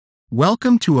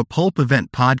Welcome to a Pulp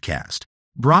Event Podcast,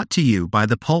 brought to you by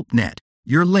the Pulp Net,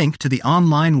 your link to the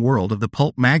online world of the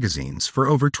pulp magazines for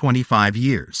over 25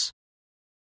 years.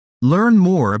 Learn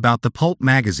more about the pulp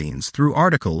magazines through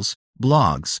articles,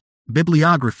 blogs,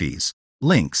 bibliographies,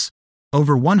 links,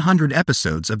 over 100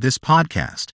 episodes of this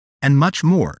podcast, and much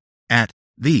more at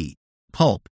thepulp.net.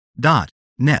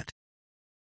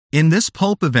 In this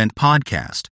Pulp Event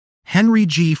Podcast, Henry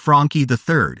G. Franke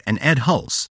III and Ed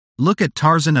Hulse look at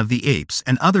Tarzan of the Apes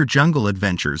and other jungle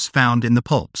adventures found in the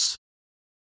pulps.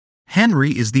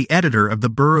 Henry is the editor of the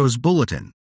Burroughs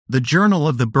Bulletin, the journal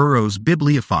of the Burroughs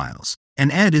Bibliophiles,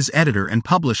 and Ed is editor and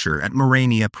publisher at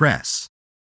Murania Press.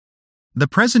 The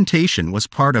presentation was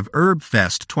part of ERB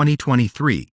Fest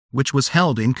 2023, which was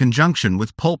held in conjunction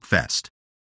with PulpFest.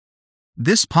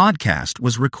 This podcast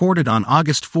was recorded on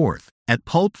August 4th at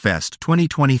PulpFest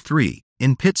 2023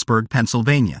 in Pittsburgh,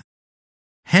 Pennsylvania.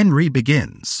 Henry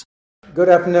begins. Good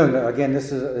afternoon. Again,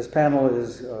 this panel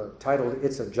is titled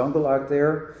 "It's a Jungle Out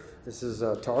There." This is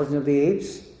Tarzan of the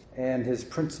Apes and his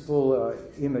principal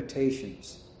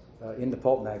imitations in the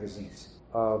pulp magazines.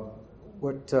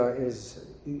 What is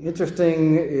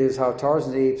interesting is how Tarzan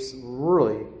of the Apes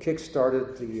really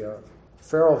kick-started the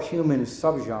feral human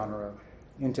subgenre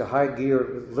into high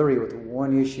gear, literally with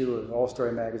one issue of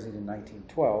All-Story magazine in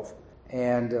 1912.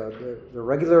 And the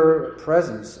regular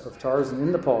presence of Tarzan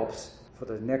in the pulps for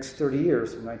the next 30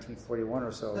 years, from 1941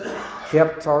 or so,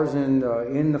 kept Tarzan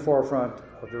in the forefront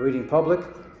of the reading public,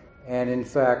 and in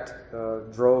fact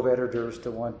drove editors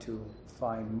to want to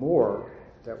find more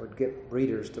that would get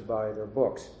readers to buy their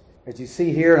books. As you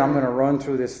see here, and I'm going to run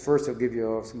through this first to give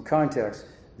you some context,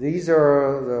 these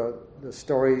are the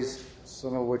stories,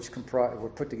 some of which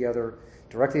were put together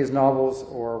directly as novels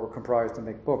or were comprised to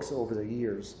make books over the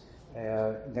years.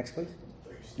 Next, please.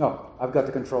 No, I've got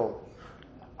the control.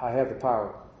 I have the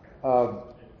power.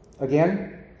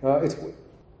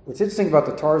 What's interesting about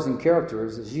the Tarzan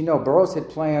characters is, you know, Burroughs had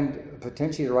planned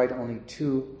potentially to write only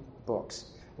 2 books.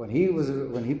 When he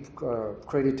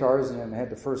created Tarzan and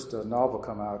had the first novel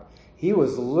come out, he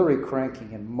was literally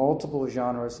cranking in multiple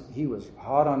genres. He was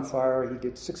hot on fire. He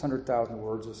did 600,000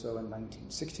 words or so in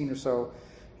 1916 or so.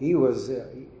 He was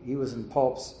in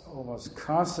pulps almost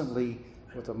constantly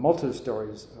with a multitude of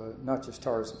stories, not just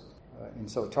Tarzan. And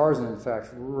so Tarzan, in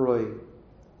fact, really,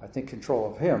 I think, control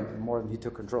of him more than he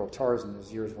took control of Tarzan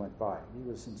as years went by. He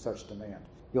was in such demand.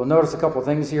 You'll notice a couple of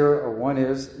things here. One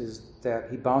is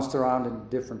that he bounced around in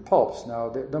different pulps. Now,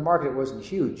 the market wasn't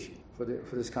huge for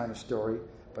this kind of story,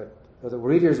 but the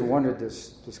readers wanted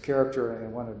this character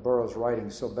and wanted Burroughs' writing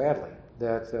so badly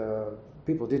that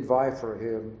people did vie for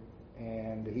him,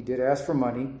 and he did ask for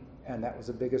money. And that was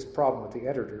the biggest problem with the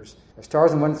editors. As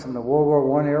Tarzan went from the World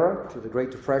War I era to the Great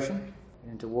Depression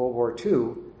into World War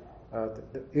II,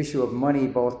 the issue of money,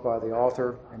 both by the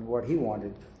author and what he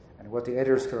wanted, and what the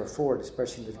editors could afford,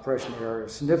 especially in the Depression era,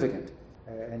 is significant.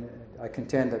 And I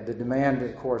contend that the demand,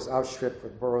 of course, outstripped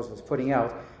what Burroughs was putting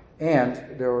out, and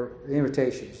the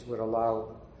invitations would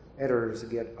allow editors to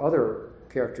get other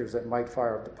characters that might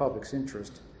fire up the public's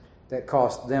interest that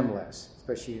cost them less,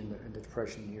 especially in the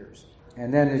Depression years.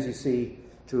 And then, as you see,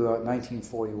 to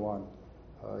 1941.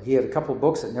 He had a couple of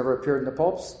books that never appeared in the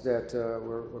pulps that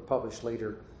were published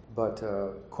later, but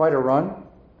quite a run.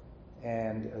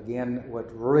 And again,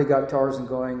 what really got Tarzan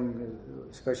going,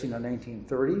 especially in the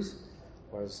 1930s,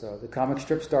 was the comic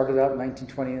strip started out in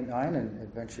 1929 and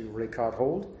eventually really caught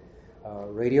hold.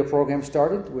 Radio program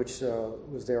started, which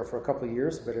was there for a couple of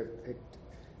years, but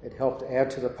it helped add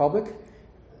to the public.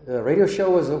 The radio show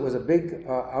was a big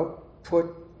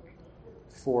output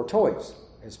for toys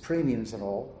as premiums and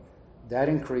all. That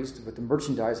increased, but the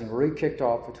merchandising really kicked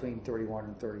off between 31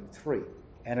 and 33.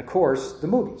 And of course, the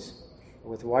movies,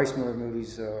 with Weissmuller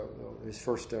movies, his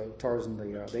first Tarzan,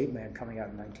 the Ape Man, coming out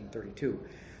in 1932.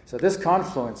 So this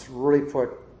confluence really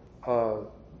put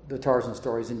the Tarzan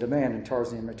stories in demand and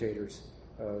Tarzan imitators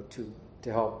to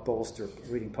help bolster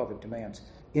reading public demands.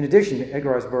 In addition,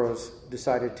 Edgar Rice Burroughs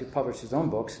decided to publish his own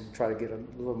books and try to get a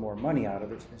little more money out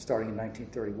of it, starting in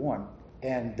 1931.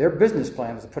 And their business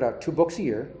plan was to put out 2 books a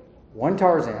year, 1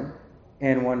 Tarzan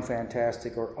and 1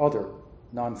 fantastic or other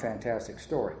non-fantastic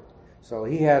story. So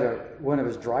he had one of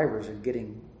his drivers in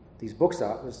getting these books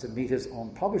out was to meet his own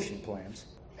publishing plans.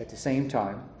 At the same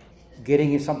time,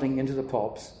 getting something into the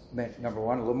pulps meant, number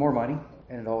one, a little more money,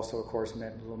 and it also, of course,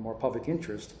 meant a little more public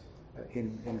interest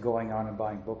in going on and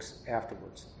buying books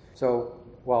afterwards. So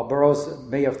while Burroughs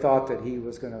may have thought that he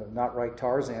was going to not write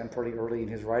Tarzan pretty early in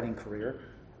his writing career,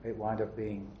 it wound up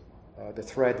being the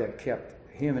thread that kept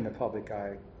him in the public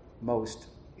eye most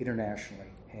internationally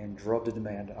and drove the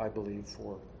demand, I believe,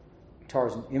 for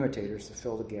Tarzan imitators to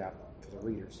fill the gap for the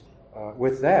readers.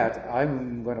 With that,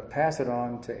 I'm going to pass it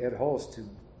on to Ed Hulse to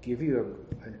give you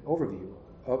an overview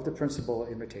of the principal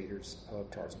imitators of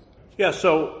Tarzan. Yeah,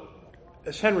 so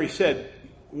as Henry said,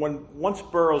 once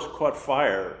Burroughs caught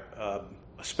fire,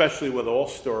 especially with all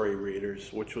story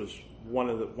readers, which was one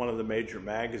of the major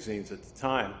magazines at the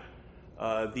time,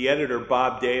 the editor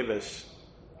Bob Davis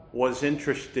was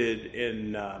interested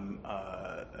in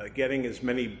getting as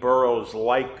many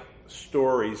Burroughs-like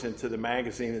stories into the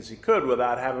magazine as he could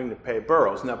without having to pay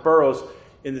Burroughs. Now, Burroughs,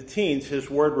 in the teens, his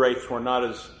word rates were not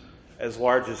as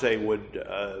large as they would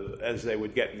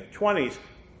get in the 20s,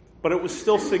 but it was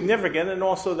still significant. And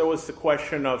also, there was the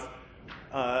question of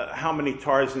how many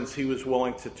Tarzans he was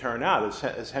willing to turn out.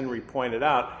 As Henry pointed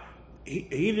out,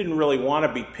 he didn't really want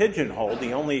to be pigeonholed.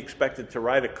 He only expected to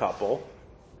write a couple,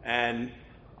 and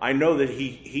I know that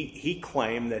he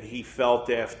claimed that he felt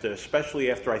especially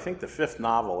after I think the fifth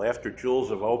novel, after Jewels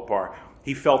of Opar,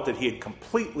 he felt that he had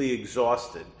completely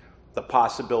exhausted the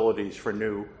possibilities for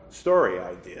new story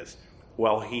ideas.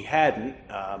 Well, he hadn't,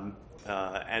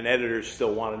 and editors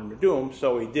still wanted him to do them,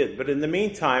 so he did. But in the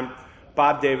meantime,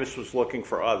 Bob Davis was looking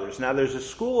for others. Now, there's a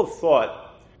school of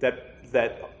thought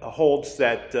that holds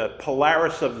that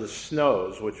Polaris of the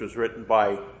Snows, which was written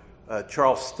by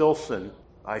Charles Stilson,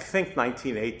 I think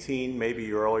 1918,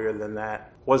 maybe earlier than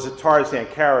that, was a Tarzan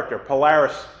character.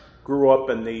 Polaris grew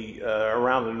up in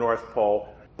around the North Pole,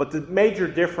 but the major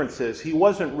difference is he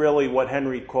wasn't really what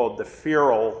Henry called the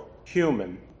feral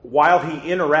human. While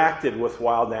he interacted with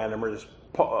wild animals,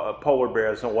 polar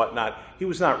bears and whatnot, he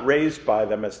was not raised by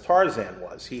them as Tarzan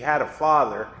was. He had a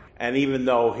father, and even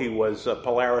though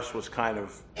Polaris was kind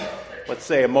of, let's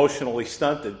say, emotionally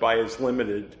stunted by his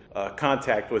limited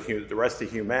contact with the rest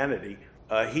of humanity,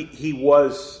 he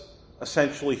was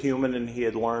essentially human, and he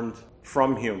had learned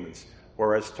from humans,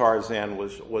 whereas Tarzan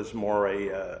was more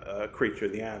a creature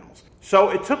of the animals. So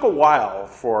it took a while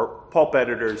for pulp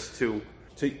editors to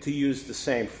use the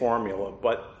same formula,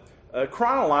 but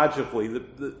chronologically,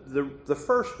 the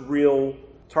first real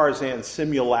Tarzan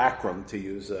simulacrum, to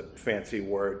use a fancy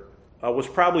word, was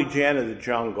probably Jan of the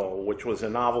Jungle, which was a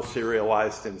novel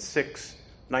serialized in 6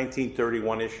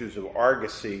 1931 issues of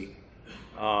Argosy,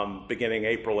 beginning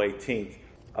April 18th.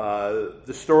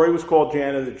 The story was called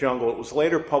Jan of the Jungle. It was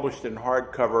later published in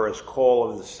hardcover as Call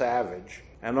of the Savage,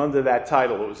 and under that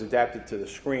title it was adapted to the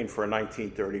screen for a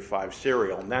 1935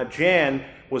 serial. Now, Jan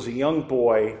was a young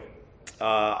boy.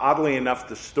 Oddly enough,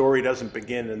 the story doesn't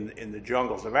begin in the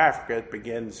jungles of Africa. It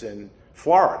begins in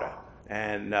Florida.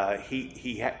 And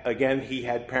he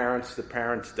had parents. The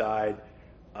parents died.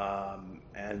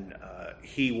 And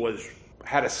he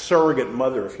had a surrogate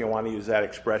mother, if you want to use that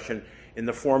expression, in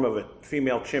the form of a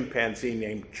female chimpanzee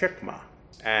named Chikma.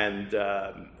 And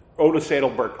Otis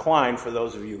Adelbert Klein, for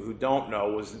those of you who don't know,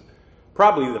 was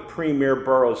probably the premier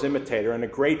Burroughs imitator and a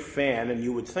great fan, and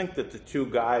you would think that the two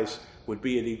guys would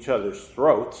be at each other's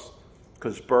throats,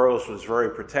 because Burroughs was very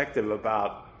protective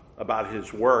about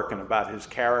his work and about his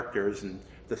characters and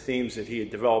the themes that he had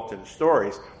developed in the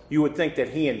stories. You would think that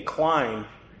he and Klein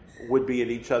would be at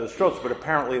each other's throats, but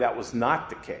apparently that was not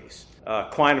the case.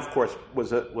 Klein, of course,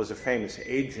 was a famous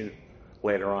agent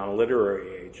later on, a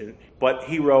literary agent, but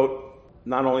he wrote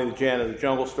not only the Jan of the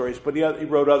Jungle stories, but he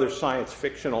wrote other science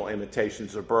fictional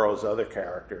imitations of Burroughs' other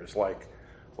characters,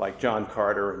 like John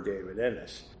Carter and David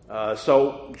Innes.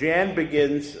 So Jan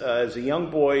begins as a young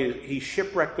boy. He's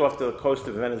shipwrecked off to the coast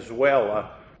of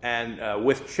Venezuela and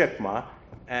with Chikma,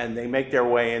 and they make their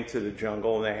way into the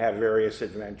jungle, and they have various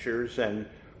adventures. And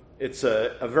it's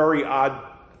a very odd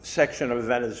section of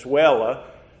Venezuela,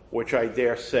 which I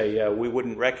dare say we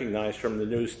wouldn't recognize from the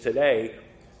news today,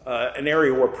 an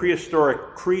area where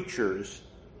prehistoric creatures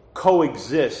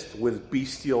coexist with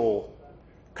bestial,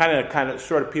 kind of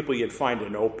sort of people you'd find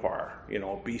in Opar,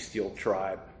 a bestial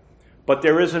tribe. But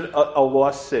there is a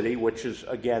lost city, which is,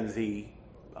 again, the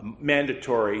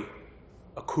mandatory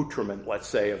accoutrement, let's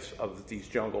say, of these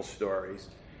jungle stories.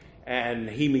 And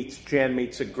Jan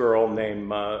meets a girl named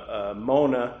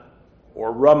Mona,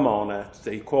 or Ramona.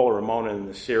 They call her Ramona in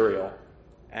the serial.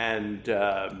 And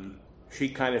she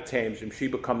kind of tames him. She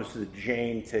becomes the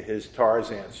Jane to his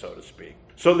Tarzan, so to speak.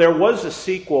 So there was a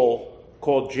sequel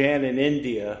called Jan in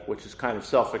India, which is kind of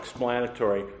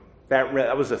self-explanatory.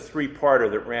 That was a three-parter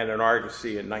that ran in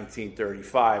Argosy in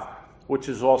 1935, which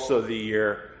is also the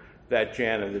year that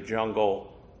Jan of the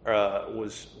Jungle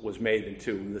was made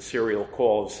into the serial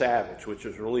Call of Savage, which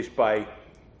was released by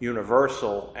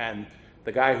Universal. And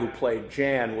the guy who played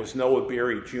Jan was Noah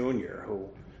Beery Jr., who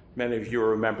many of you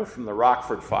remember from the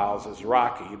Rockford Files as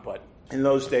Rocky. But in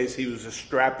those days, he was a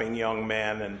strapping young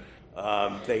man, and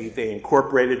They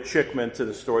incorporated Chickman into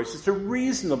the stories. It's a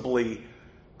reasonably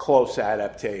close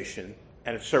adaptation,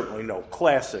 and it's certainly no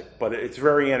classic, but it's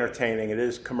very entertaining. It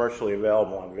is commercially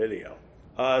available on video.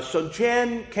 So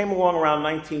Jan came along around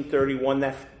 1931.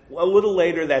 A little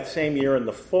later that same year in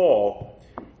the fall,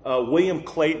 William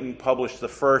Clayton published the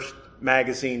first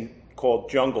magazine called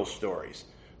Jungle Stories,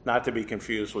 not to be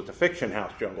confused with the Fiction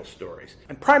House Jungle Stories.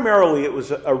 And primarily it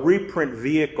was a reprint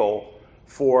vehicle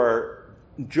for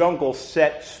jungle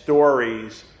set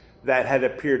stories that had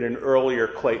appeared in earlier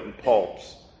Clayton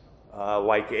pulps,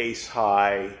 like Ace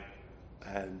High,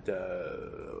 and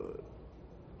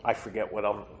I forget what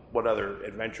other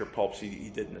adventure pulps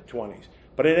he did in the 20s.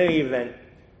 But in any event,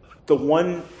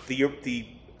 the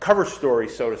cover story,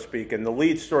 so to speak, and the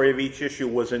lead story of each issue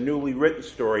was a newly written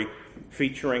story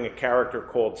featuring a character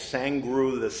called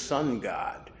Sangru the Sun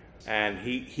God. And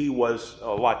he was a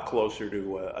lot closer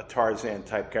to a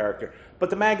Tarzan-type character. But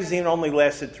the magazine only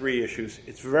lasted 3 issues.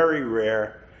 It's very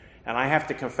rare. And I have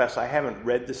to confess, I haven't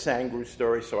read the Sangru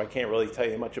story, so I can't really tell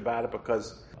you much about it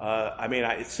because,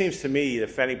 it seems to me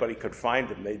if anybody could find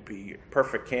them, they'd be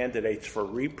perfect candidates for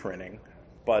reprinting.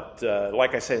 But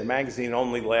like I say, the magazine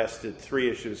only lasted 3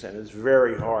 issues and is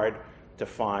very hard to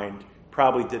find.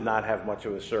 Probably did not have much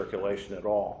of a circulation at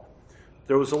all.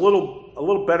 There was a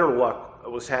little better luck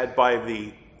was had by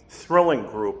the Thrilling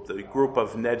Group, the group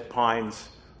of Ned Pine's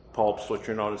pulps, which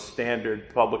are known as Standard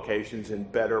Publications and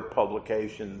Better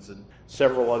Publications and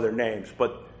several other names,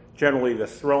 but generally the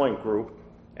Thrilling Group.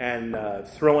 And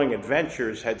Thrilling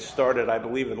Adventures had started, I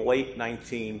believe, in late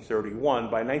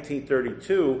 1931. By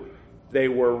 1932, they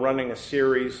were running a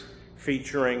series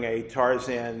featuring a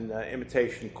Tarzan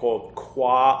imitation called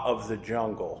Kwa of the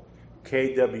Jungle,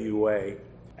 KWA.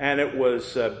 And it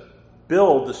was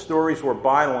billed, the stories were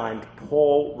bylined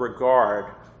Paul Regard,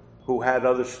 who had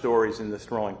other stories in the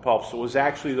Thrilling Pulp. So it was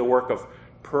actually the work of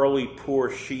Pearly Poor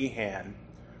Sheehan,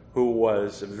 who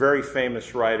was a very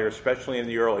famous writer, especially in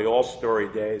the early all-story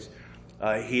days.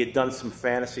 He had done some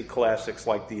fantasy classics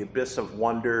like The Abyss of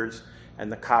Wonders and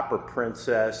The Copper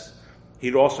Princess.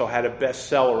 He'd also had a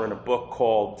bestseller in a book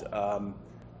called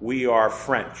We Are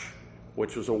French,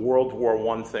 which was a World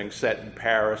War I thing set in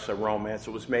Paris, a romance.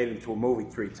 It was made into a movie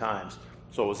 3 times,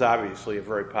 so it was obviously a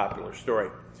very popular story.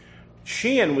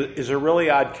 Sheehan is a really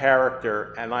odd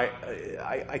character, and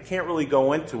I can't really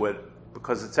go into it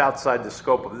because it's outside the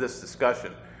scope of this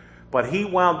discussion. But he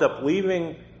wound up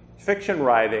leaving fiction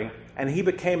writing, and he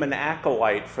became an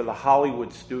acolyte for the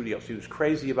Hollywood studios. He was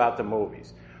crazy about the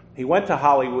movies. He went to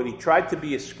Hollywood. He tried to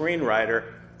be a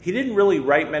screenwriter. He didn't really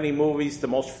write many movies. The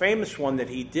most famous one that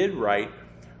he did write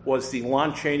was the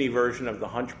Lon Chaney version of The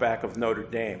Hunchback of Notre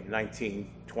Dame,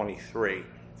 1923.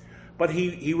 But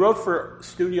he wrote for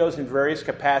studios in various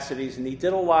capacities, and he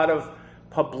did a lot of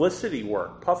publicity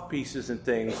work, puff pieces and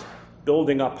things,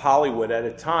 building up Hollywood at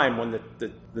a time when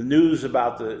the news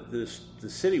about the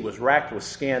city was racked with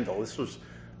scandal. This was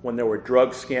when there were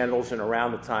drug scandals and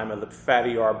around the time of the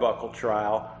Fatty Arbuckle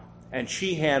trial. And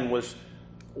Sheehan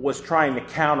was trying to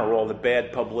counter all the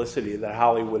bad publicity that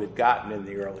Hollywood had gotten in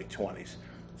the early 20s.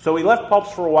 So he left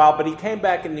pulps for a while, but he came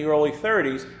back in the early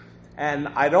 30s, and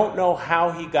I don't know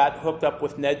how he got hooked up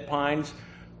with Ned Pines,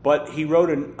 but he wrote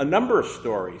a number of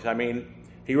stories. I mean,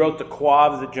 he wrote The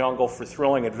Kwa of the Jungle for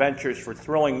Thrilling Adventures. For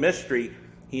Thrilling Mystery,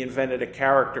 he invented a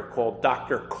character called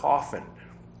Dr. Coffin,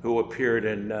 who appeared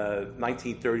in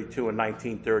 1932 and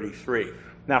 1933.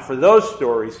 Now, for those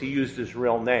stories, he used his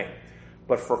real name.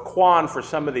 But for Quan, for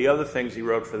some of the other things he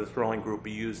wrote for the Thrilling Group,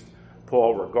 he used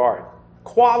Paul Regard.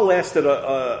 Kwa lasted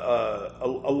a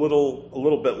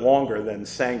little bit longer than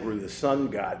Sangru the Sun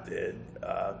God did.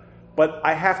 But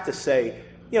I have to say,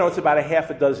 it's about a half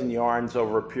a dozen yarns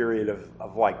over a period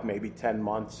of like maybe 10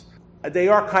 months. They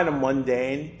are kind of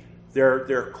mundane.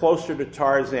 They're closer to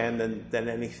Tarzan than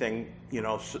anything,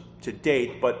 to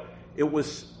date, but it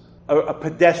was a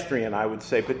pedestrian, I would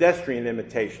say, pedestrian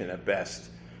imitation at best.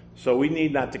 So we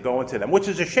need not to go into them, which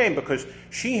is a shame because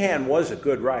Sheehan was a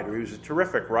good writer. He was a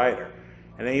terrific writer.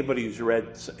 And anybody who's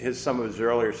read some of his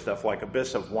earlier stuff, like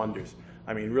Abyss of Wonders,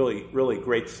 I mean, really, really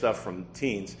great stuff from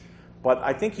teens. But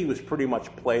I think he was pretty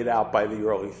much played out by the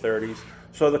early 30s.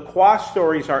 So the Kwa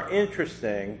stories are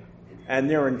interesting, and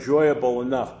they're enjoyable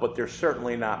enough, but they're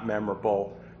certainly not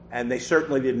memorable, and they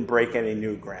certainly didn't break any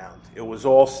new ground. It was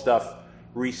all stuff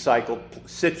recycled,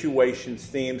 situations,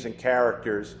 themes, and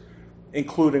characters,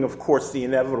 including, of course, the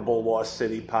inevitable Lost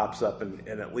City pops up in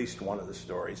at least one of the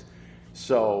stories.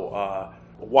 So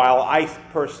while I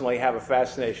personally have a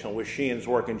fascination with Sheehan's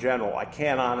work in general, I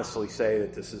can't honestly say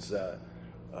that this is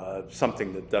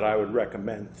something that I would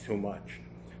recommend too much.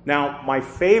 Now, my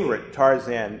favorite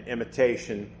Tarzan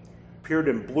imitation appeared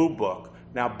in Blue Book.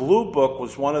 Now, Blue Book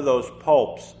was one of those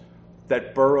pulps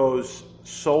that Burroughs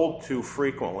sold to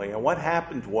frequently. And what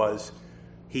happened was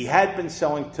he had been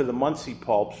selling to the Muncie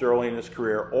pulps early in his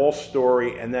career, All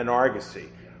Story and then Argosy.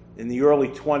 In the early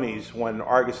 20s, when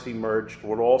Argosy merged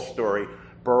with All Story,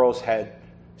 Burroughs had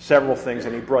several things,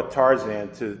 and he brought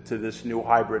Tarzan to this new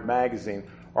hybrid magazine,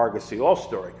 Argosy All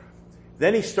Story.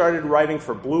 Then he started writing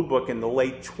for Blue Book in the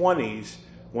late 20s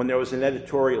when there was an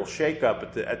editorial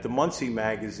shakeup at the Muncie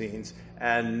magazines,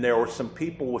 and there were some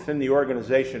people within the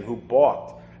organization who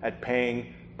balked at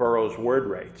paying Burroughs word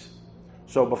rates.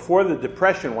 So before the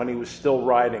Depression, when he was still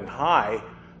riding high,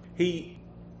 he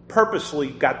purposely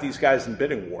got these guys in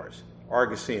bidding wars,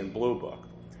 Argosy and Blue Book.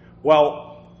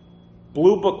 Well,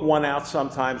 Blue Book won out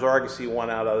sometimes, Argosy won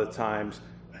out other times,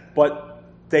 but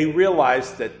they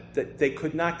realized that they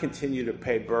could not continue to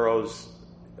pay Burroughs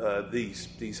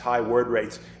these high word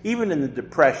rates, even in the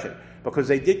Depression, because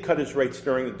they did cut his rates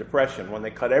during the Depression when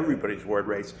they cut everybody's word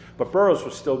rates, but Burroughs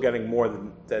was still getting more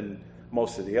than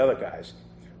most of the other guys.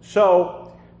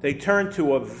 So they turned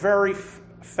to a very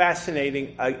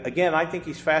fascinating, again, I think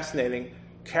he's fascinating,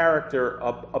 character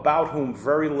about whom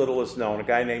very little is known, a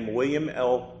guy named William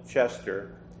L.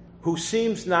 Chester, who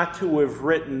seems not to have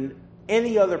written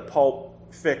any other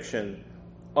pulp fiction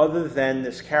other than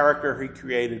this character he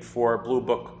created for a Blue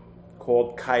Book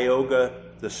called Cuyahoga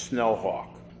the Snowhawk.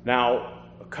 Now,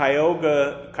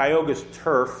 Cuyahoga's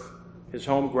turf, his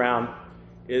home ground,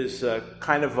 is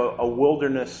kind of a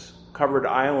wilderness-covered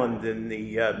island in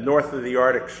the north of the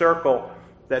Arctic Circle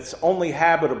that's only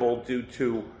habitable due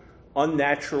to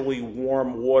unnaturally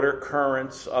warm water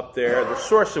currents up there, the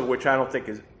source of which I don't think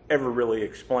is ever really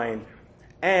explained,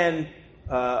 and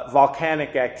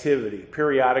volcanic activity,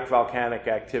 periodic volcanic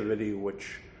activity,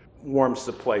 which warms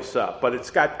the place up. But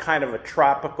it's got kind of a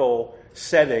tropical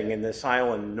setting in this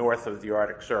island north of the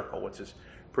Arctic Circle, which is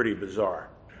pretty bizarre.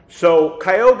 So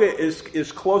Cuyahoga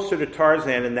is closer to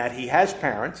Tarzan in that he has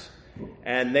parents,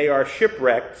 and they are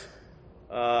shipwrecked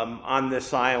on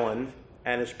this island,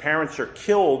 and his parents are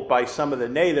killed by some of the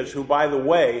natives, who, by the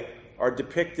way, are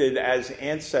depicted as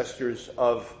ancestors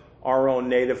of our own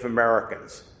Native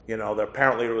Americans. You know,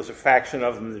 apparently there was a faction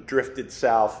of them that drifted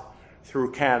south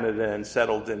through Canada and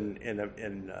settled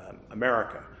in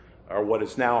America, or what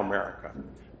is now America.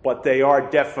 But they are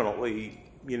definitely,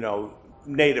 you know,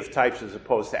 native types as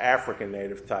opposed to African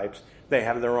native types. They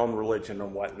have their own religion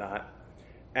and whatnot.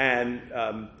 And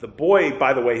the boy,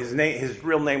 by the way, his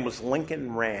real name was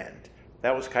Lincoln Rand.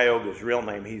 That was Cuyahoga's real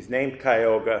name. He's named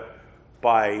Cuyahoga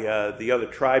by the other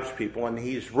tribespeople, and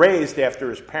he's raised after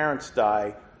his parents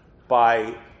die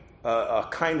by a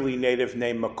kindly native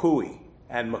named Makui.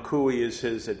 And Makui is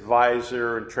his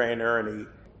advisor and trainer, and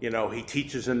he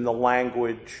teaches him the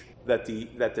language that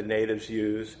the natives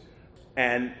use.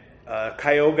 And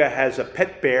Cuyahoga has a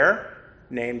pet bear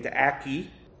named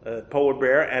Aki, a polar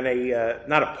bear, and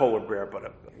not a polar bear,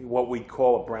 but what we'd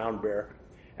call a brown bear,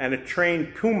 and a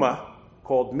trained puma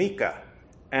called Mika.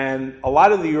 And a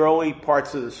lot of the early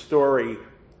parts of the story,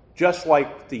 just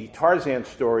like the Tarzan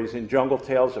stories in Jungle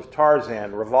Tales of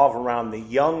Tarzan, revolve around the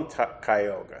young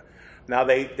Cuyahoga. Now,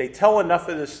 they tell enough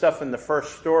of this stuff in the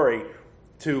first story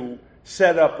to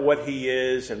set up what he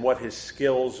is and what his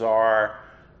skills are.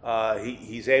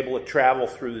 He's able to travel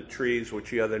through the trees,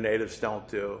 which the other natives don't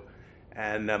do.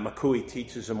 And Makui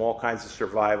teaches him all kinds of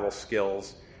survival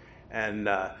skills and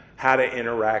how to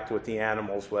interact with the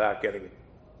animals without getting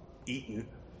eaten.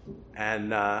 And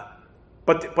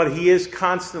but he is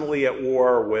constantly at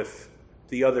war with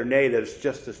the other natives,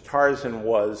 just as Tarzan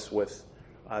was with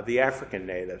the African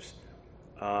natives.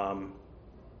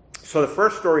 So the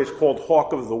first story is called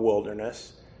Hawk of the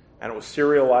Wilderness, and it was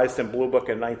serialized in Blue Book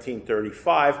in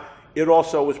 1935. It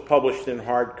also was published in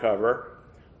hardcover,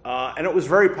 and it was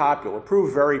very popular. It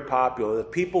proved very popular. The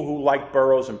people who liked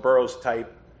Burroughs and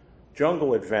Burroughs-type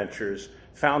jungle adventures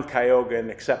found Cuyahoga an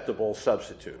acceptable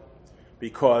substitute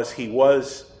because he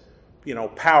was,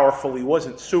 powerful. He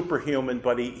wasn't superhuman,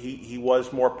 but he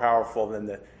was more powerful than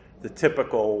the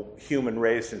typical human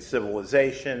race in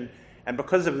civilization. And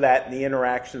because of that, and the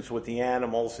interactions with the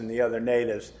animals and the other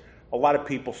natives, a lot of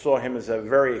people saw him as a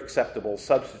very acceptable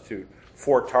substitute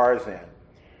for Tarzan.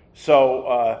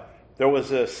 So there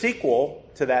was a sequel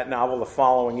to that novel the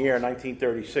following year,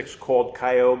 1936, called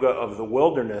Cuyahoga of the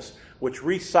Wilderness, which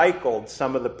recycled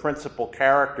some of the principal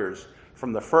characters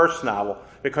from the first novel,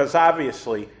 because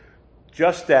obviously,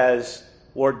 just as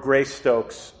Lord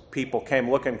Greystoke's people came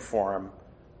looking for him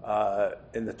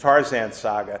in the Tarzan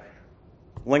saga,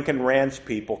 Lincoln Rand's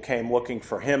people came looking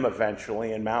for him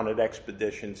eventually and mounted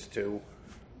expeditions to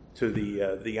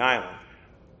the island.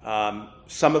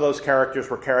 Some of those characters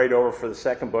were carried over for the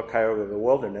second book, Cuyahoga of the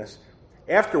Wilderness,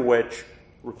 after which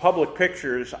Republic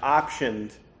Pictures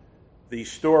optioned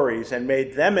these stories and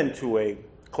made them into a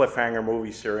cliffhanger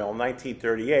movie serial in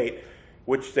 1938,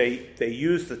 which they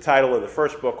used the title of the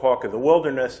first book, Hawk of the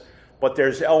Wilderness, but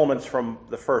there's elements from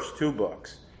the first two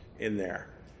books in there.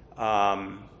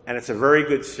 And it's a very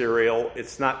good serial.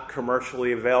 It's not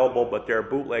commercially available, but there are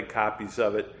bootleg copies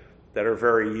of it that are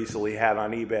very easily had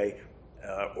on eBay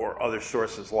or other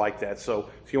sources like that. So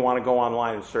if you want to go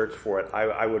online and search for it,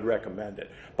 I would recommend it.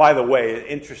 By the way, an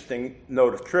interesting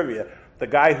note of trivia, the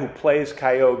guy who plays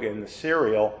Cuyahoga in the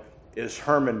serial is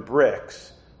Herman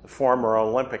Brix, the former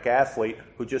Olympic athlete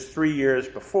who just 3 years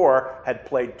before had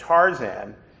played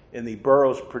Tarzan in the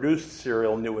Burroughs-produced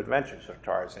serial New Adventures of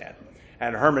Tarzan.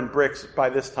 And Herman Brix, by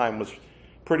this time, was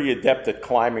pretty adept at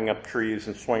climbing up trees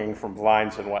and swinging from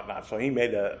vines and whatnot, so he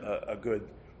made a good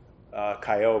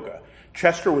Cuyahoga.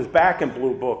 Chester was back in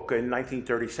Blue Book in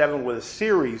 1937 with a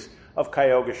series of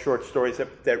Cuyahoga short stories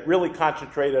that really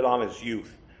concentrated on his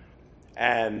youth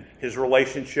and his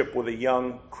relationship with a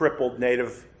young, crippled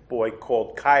native boy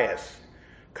called Caius.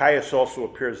 Caius also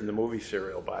appears in the movie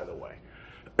serial, by the way.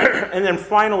 And then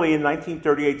finally, in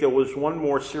 1938, there was one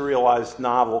more serialized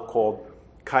novel called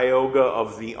Cuyahoga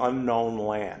of the Unknown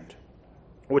Land,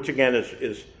 which again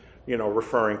is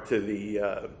referring to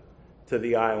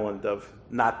the island of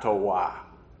Natawa.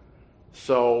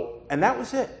 So, and that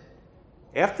was it.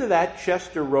 After that,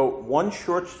 Chester wrote one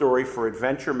short story for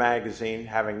Adventure magazine,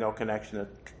 having no connection to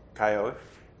Cuyahoga,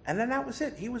 and then that was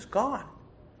it. He was gone.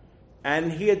 And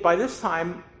he had, by this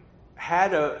time,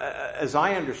 had, as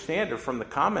I understand it from the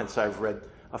comments I've read,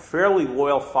 a fairly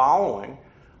loyal following.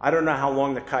 I don't know how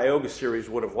long the Cuyahoga series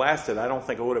would have lasted. I don't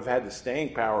think it would have had the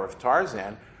staying power of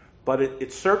Tarzan, but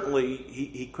it certainly,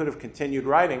 he could have continued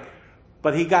writing.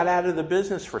 But he got out of the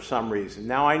business for some reason.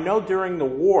 Now, I know during the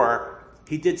war,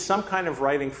 he did some kind of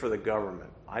writing for the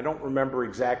government. I don't remember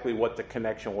exactly what the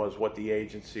connection was, what the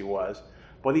agency was,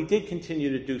 but he did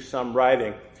continue to do some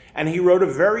writing. And he wrote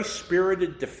a very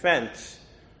spirited defense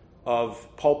of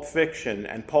pulp fiction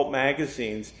and pulp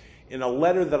magazines in a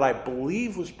letter that I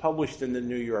believe was published in the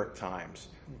New York Times.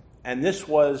 And this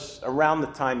was around the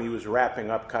time he was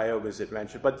wrapping up Cuyahoga's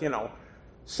adventure. But,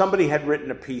 somebody had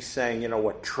written a piece saying,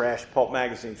 what trash pulp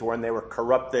magazines were, and they were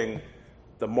corrupting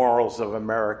the morals of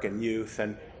American youth.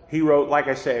 And he wrote, like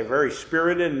I say, a very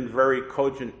spirited and very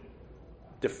cogent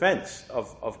defense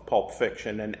of pulp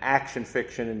fiction and action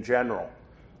fiction in general.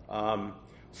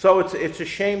 So it's a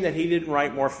shame that he didn't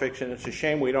write more fiction. It's a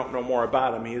shame we don't know more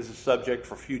about him. He is a subject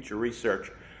for future research.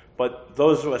 But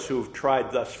those of us who have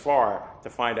tried thus far to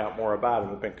find out more about him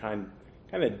have been kind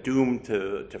of doomed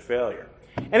to failure.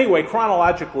 Anyway,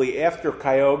 chronologically, after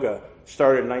Cuyahoga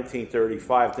started in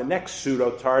 1935, the next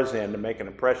pseudo-Tarzan to make an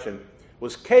impression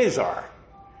was Khazar.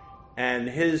 And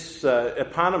his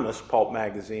eponymous pulp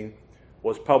magazine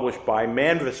was published by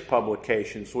Manvis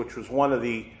Publications, which was one of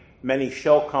the many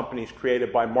shell companies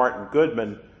created by Martin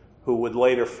Goodman, who would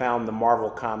later found the Marvel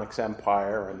Comics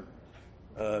empire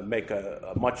and make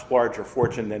a much larger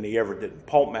fortune than he ever did in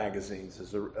pulp magazines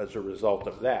as a result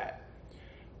of that.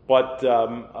 But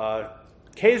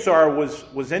Khazar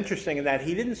was interesting in that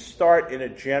he didn't start in a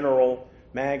general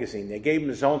magazine. They gave him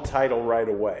his own title right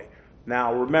away.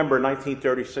 Now, remember,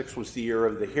 1936 was the year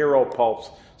of the hero pulps.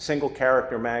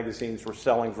 Single-character magazines were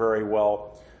selling very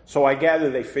well. So I gather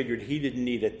they figured he didn't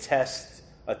need a test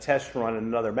run in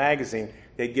another magazine.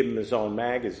 They'd give him his own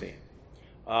magazine.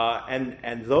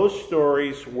 And those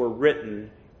stories were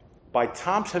written by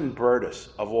Thompson Burtis,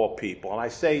 of all people. And I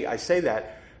say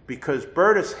that because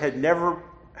Burtis had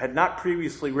not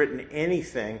previously written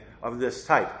anything of this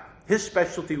type. His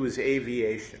specialty was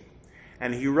aviation.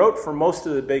 And he wrote for most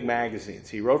of the big magazines.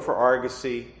 He wrote for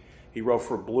Argosy. He wrote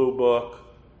for Blue Book.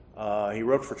 He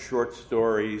wrote for short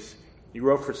stories. He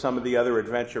wrote for some of the other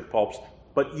adventure pulps,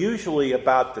 but usually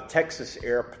about the Texas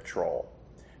Air Patrol.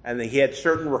 And he had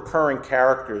certain recurring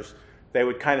characters. They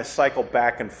would kind of cycle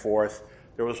back and forth.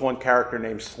 There was one character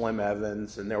named Slim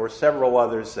Evans, and there were several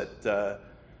others that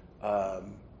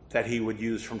he would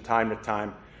use from time to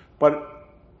time. But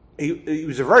he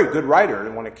was a very good writer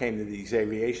when it came to these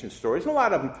aviation stories. And a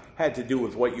lot of them had to do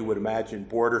with what you would imagine,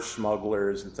 border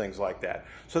smugglers and things like that.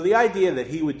 So the idea that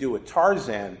he would do a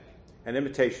Tarzan, an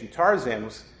imitation Tarzan,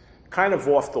 was kind of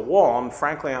off the wall. And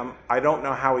frankly, I don't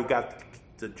know how he got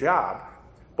the job.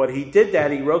 But he did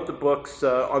that. He wrote the books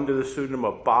under the pseudonym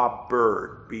of Bob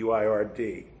Bird,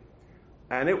 B-Y-R-D.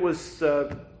 And it was,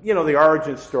 the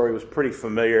origin story was pretty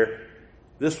familiar.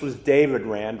 This was David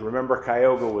Rand. Remember,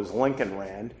 Cuyahoga was Lincoln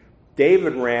Rand.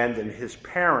 David Rand and his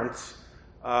parents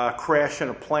crash in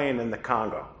a plane in the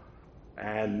Congo.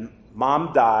 And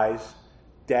mom dies,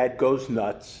 dad goes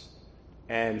nuts,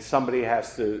 and somebody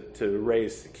has to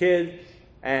raise the kid.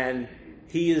 And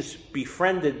he is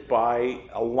befriended by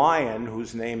a lion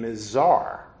whose name is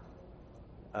Czar.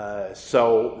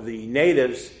 So the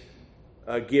natives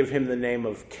give him the name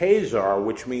of Khazar,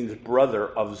 which means brother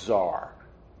of Czar.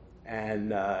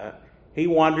 And he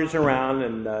wanders around,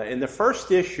 and in the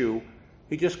first issue,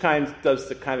 he just kind of does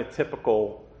the kind of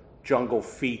typical jungle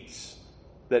feats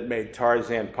that made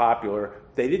Tarzan popular.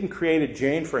 They didn't create a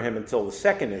Jane for him until the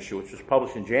second issue, which was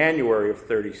published in January of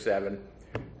 1937.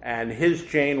 And his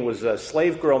Jane was a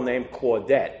slave girl named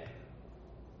Claudette,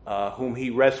 whom he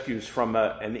rescues from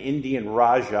an Indian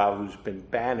Raja who's been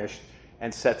banished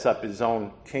and sets up his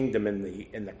own kingdom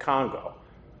in the Congo.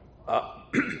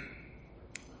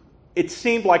 It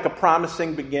seemed like a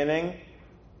promising beginning,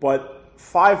 but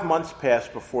 5 months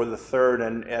passed before the third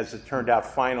and, as it turned out,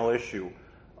 final issue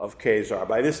of Khazar.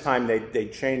 By this time, they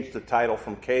changed the title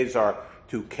from Khazar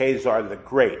to Khazar the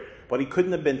Great, but he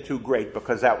couldn't have been too great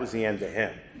because that was the end of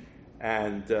him.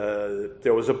 And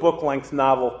there was a book-length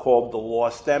novel called The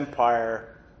Lost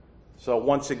Empire. So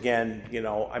once again,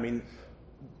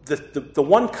 the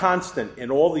one constant in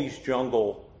all these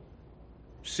jungle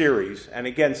series, and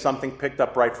again, something picked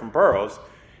up right from Burroughs,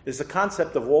 is the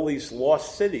concept of all these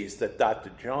lost cities that dot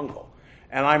the jungle.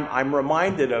 And I'm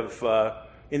reminded of,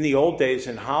 in the old days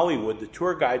in Hollywood, the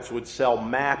tour guides would sell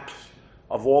maps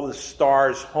of all the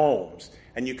stars' homes,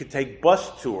 and you could take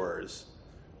bus tours,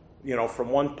 from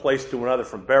one place to another,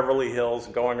 from Beverly Hills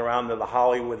going around to the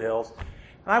Hollywood Hills.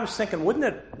 And I was thinking, wouldn't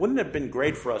it have been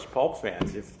great for us pulp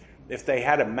fans if they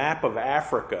had a map of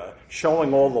Africa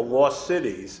showing all the lost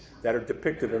cities that are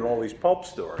depicted in all these pulp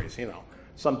stories?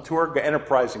 Some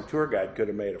enterprising tour guide could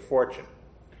have made a fortune.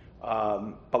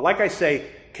 But like I say,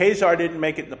 Khazar didn't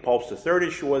make it in the pulps. The third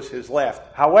issue was his last.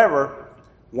 However,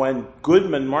 when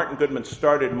Martin Goodman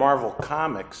started Marvel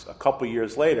Comics a couple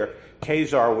years later,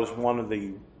 Khazar was one of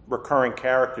the recurring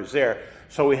characters there.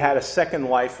 So he had a second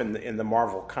life in the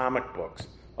Marvel comic books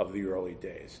of the early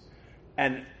days.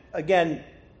 And again,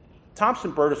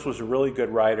 Thompson Burgess was a really good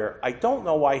writer. I don't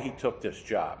know why he took this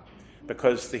job,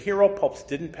 because the hero pulps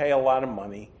didn't pay a lot of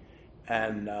money,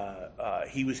 and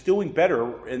he was doing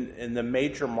better in the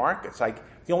major markets.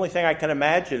 The only thing I can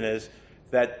imagine is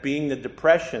that, being the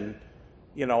Depression,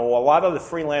 a lot of the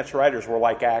freelance writers were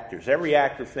like actors. Every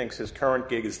actor thinks his current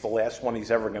gig is the last one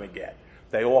he's ever going to get.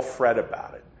 They all fret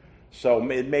about it. So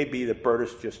it may be that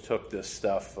Burgess just took this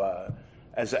stuff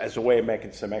as a way of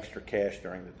making some extra cash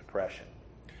during the Depression.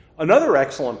 Another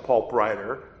excellent pulp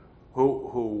writer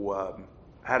who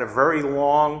had a very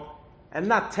long and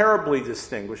not terribly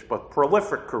distinguished but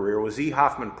prolific career was E.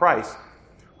 Hoffman Price,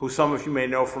 who some of you may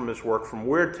know from his work from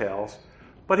Weird Tales,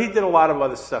 but he did a lot of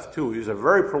other stuff too. He was a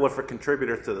very prolific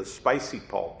contributor to the spicy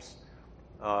pulps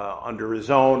under his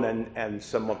own and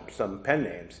some pen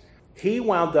names. He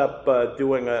wound up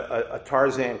doing a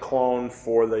Tarzan clone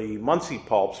for the Muncie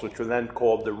pulps, which were then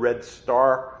called the Red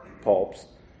Star pulps.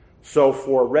 So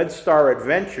for Red Star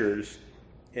Adventures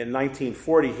in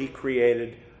 1940, he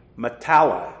created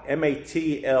Matala,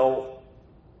 M-A-T-A-L-A-A.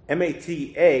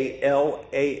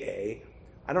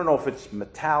 I don't know if it's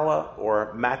Matala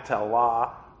or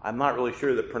Matala. I'm not really sure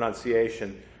of the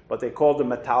pronunciation, but they called him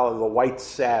Matala the White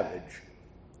Savage.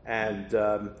 And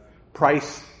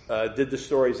Price did the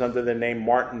stories under the name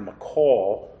Martin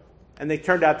McCall, and they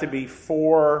turned out to be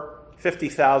 4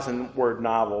 50,000-word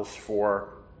novels for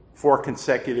 4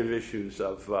 consecutive issues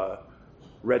of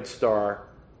Red Star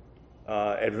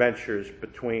Adventures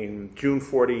between June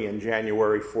 40 and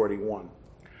January 41.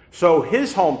 So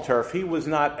his home turf, he was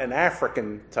not an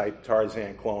African-type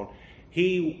Tarzan clone.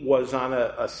 He was on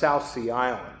a South Sea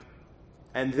island.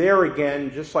 And there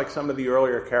again, just like some of the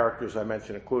earlier characters I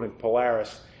mentioned, including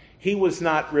Polaris, he was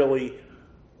not really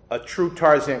a true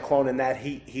Tarzan clone in that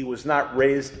he was not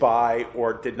raised by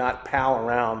or did not pal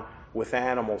around with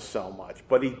animals so much.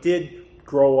 But he did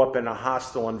grow up in a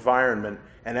hostile environment,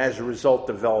 and as a result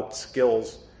developed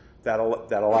skills that a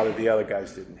lot of the other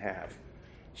guys didn't have.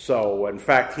 So, in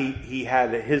fact, he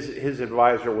had his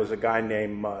advisor was a guy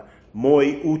named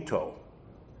Moi Uto,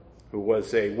 who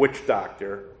was a witch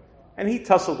doctor, and he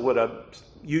tussled with a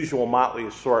usual motley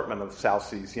assortment of South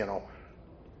Seas,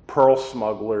 pearl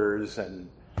smugglers and,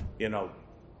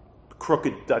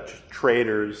 crooked Dutch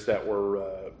traders that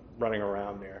were running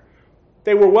around there.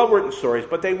 They were well-written stories,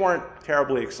 but they weren't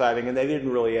terribly exciting, and they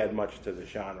didn't really add much to the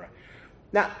genre.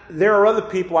 Now, there are other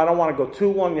people, I don't want to go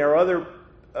too long, there are other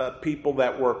people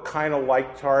that were kind of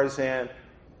like Tarzan.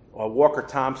 Walker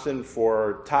Thompson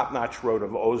for top-notch wrote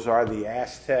of Ozar the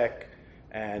Aztec,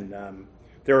 and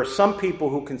There are some people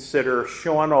who consider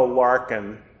Sean O.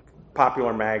 Larkin,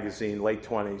 popular magazine, late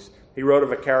 20s, he wrote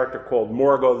of a character called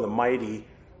Morgo the Mighty,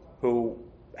 who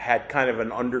had kind of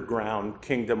an underground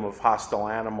kingdom of hostile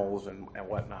animals and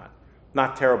whatnot.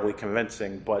 Not terribly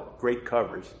convincing, but great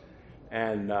covers.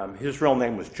 And his real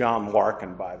name was John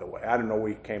Larkin, by the way. I don't know where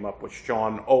he came up with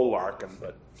Sean O. Larkin,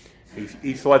 but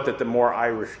he thought that the more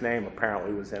Irish name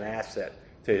apparently was an asset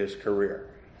to his career.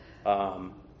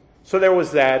 So there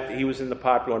was that. He was in the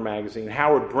popular magazine.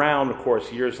 Howard Brown, of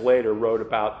course, years later wrote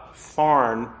about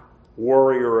Tharn,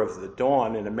 Warrior of the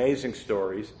Dawn, in Amazing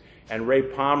Stories. And Ray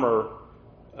Palmer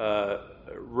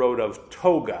wrote of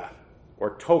Toga,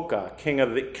 or Toka, King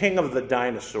of the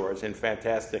Dinosaurs, in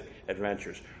Fantastic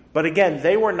Adventures. But again,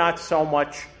 they were not so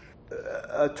much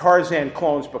Tarzan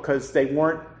clones because they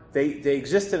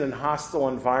existed in hostile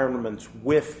environments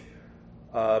with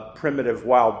primitive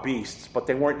wild beasts, but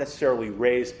they weren't necessarily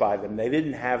raised by them. They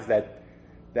didn't have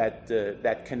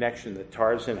that connection that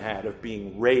Tarzan had of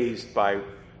being raised by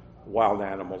wild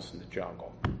animals in the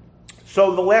jungle.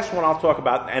 So the last one I'll talk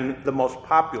about, and the most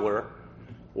popular,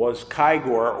 was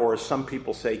Kygor, or as some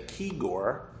people say,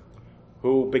 Keygor,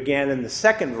 who began in the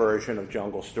second version of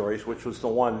Jungle Stories, which was the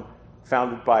one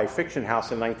founded by Fiction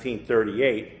House in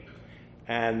 1938.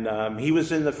 And he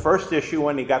was in the first issue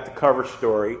when he got the cover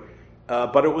story,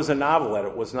 but it was a novelette.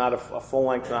 It was not a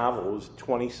full-length novel. It was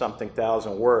 20-something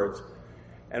thousand words.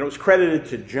 And it was credited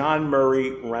to John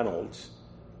Murray Reynolds,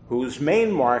 whose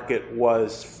main market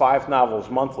was 5 Novels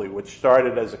Monthly, which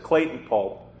started as a Clayton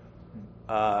pulp,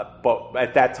 but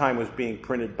at that time was being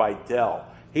printed by Dell.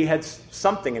 He had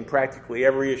something in practically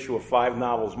every issue of 5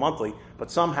 Novels Monthly, but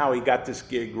somehow he got this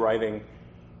gig writing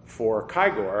for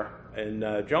Kygor in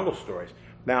Jungle Stories.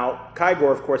 Now, Kygor,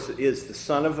 of course, is the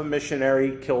son of a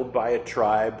missionary killed by a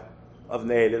tribe of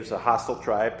natives, a hostile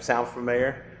tribe. Sound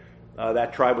familiar?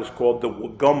 That tribe was called the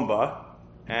Wagumba,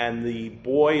 and the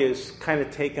boy is kind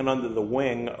of taken under the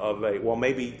wing of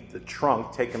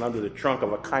taken under the trunk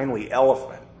of a kindly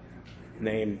elephant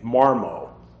named Marmo.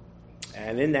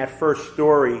 And in that first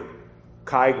story,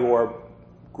 Kygor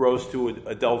grows to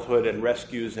adulthood and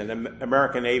rescues an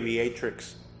American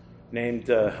aviatrix named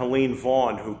Helene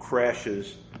Vaughn, who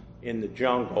crashes in the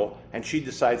jungle, and she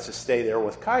decides to stay there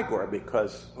with Kygor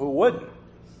because who wouldn't?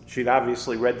 She'd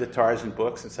obviously read the Tarzan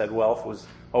books and said, well, if it was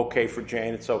okay for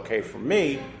Jane, it's okay for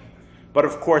me. But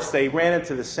of course, they ran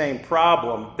into the same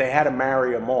problem. They had to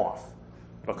marry him off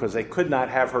because they could not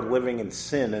have her living in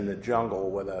sin in the jungle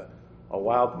with a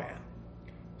wild man.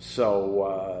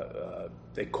 So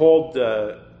they called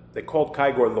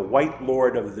Kygor the White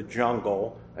Lord of the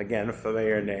Jungle, again, a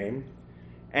familiar name.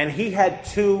 And he had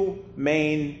 2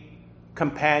 main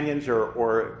companions,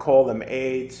 or call them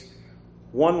aides.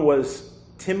 One was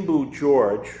Timbu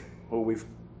George, who we've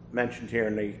mentioned here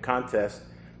in the contest,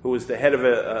 who was the head of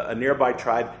a nearby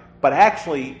tribe, but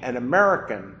actually an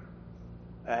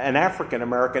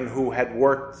African-American who had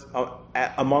worked,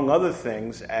 among other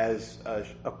things, as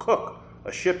a cook,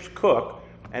 a ship's cook,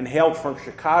 and hailed from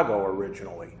Chicago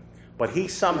originally. But he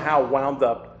somehow wound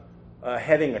up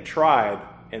heading a tribe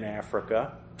in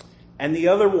Africa. And the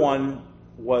other one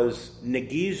was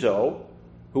Negizo,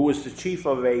 who was the chief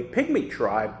of a pygmy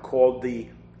tribe called the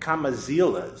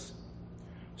Kamazilas.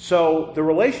 So the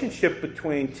relationship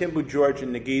between Timbu George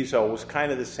and Negizo was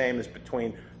kind of the same as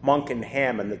between Monk and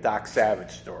Ham in the Doc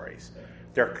Savage stories.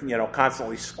 They're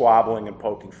constantly squabbling and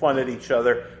poking fun at each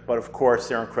other, but of course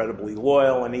they're incredibly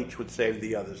loyal and each would save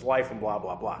the other's life and blah,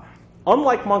 blah, blah.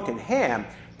 Unlike Monk and Ham,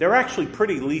 they're actually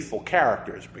pretty lethal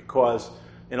characters because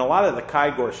in a lot of the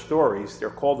Kygor stories, they're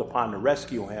called upon to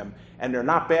rescue him, and they're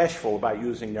not bashful about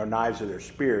using their knives or their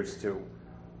spears to,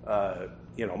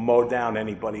 mow down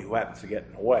anybody who happens to get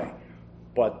in the way.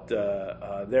 But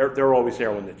they're always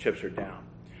there when the chips are down.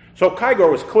 So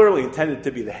Kygor was clearly intended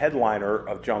to be the headliner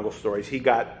of Jungle Stories. He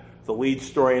got the lead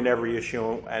story in every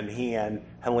issue, and he and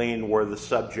Helene were the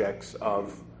subjects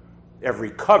of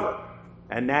every cover.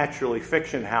 And naturally,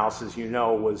 Fiction House, as you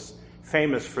know, was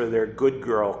famous for their good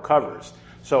girl covers.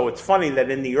 So it's funny that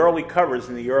in the early covers,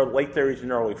 in the late 30s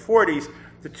and early 40s,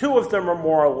 the 2 of them are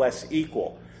more or less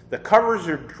equal. The covers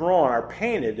are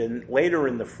painted later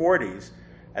in the 40s,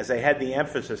 as they had the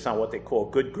emphasis on what they call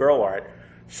good girl art,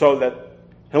 so that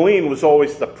Helene was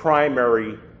always the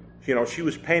primary, she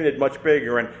was painted much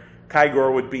bigger, and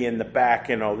Kygor would be in the back,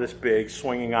 this big,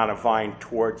 swinging on a vine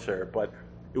towards her. But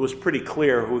it was pretty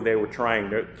clear who they were trying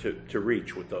to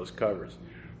reach with those covers.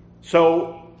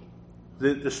 So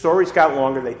the stories got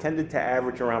longer. They tended to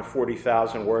average around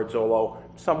 40,000 words, although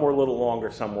some were a little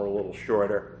longer, some were a little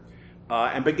shorter.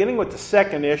 And beginning with the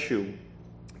second issue,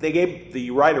 they gave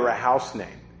the writer a house name.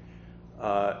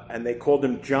 and they called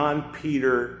him John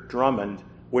Peter Drummond,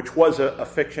 which was a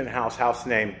fiction house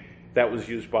name that was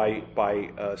used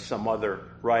by some other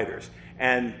writers.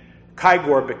 And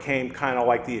Kygor became kind of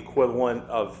like the equivalent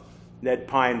of Ned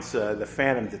Pine's The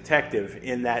Phantom Detective,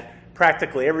 in that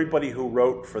practically everybody who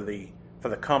wrote for the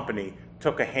company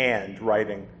took a hand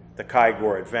writing the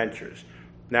Kygor adventures.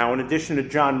 Now, in addition to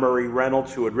John Murray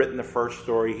Reynolds, who had written the first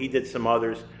story, he did some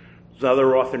others. There's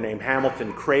another author named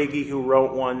Hamilton Craigie who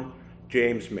wrote one,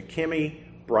 James McKimmey,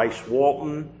 Bryce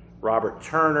Walton, Robert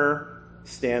Turner,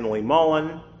 Stanley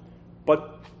Mullen.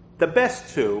 But the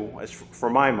best two, as for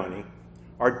my money,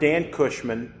 are Dan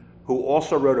Cushman, who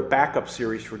also wrote a backup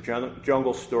series for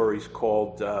Jungle Stories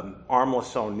called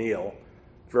Armless O'Neill.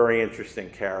 Very interesting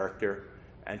character.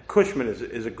 And Cushman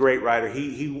is a great writer.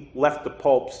 He left the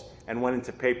pulps and went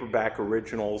into paperback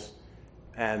originals,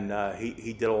 and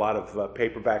he did a lot of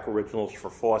paperback originals for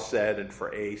Fawcett and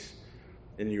for Ace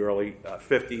in the early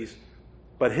 50s.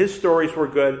 But his stories were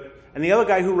good. And the other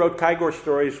guy who wrote Kygor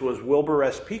stories was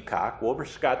Wilbur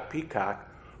Scott Peacock,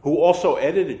 who also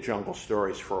edited Jungle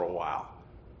Stories for a while.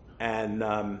 And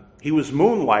he was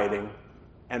moonlighting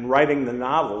and writing the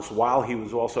novels while he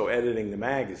was also editing the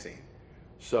magazine.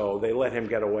 So they let him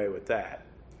get away with that.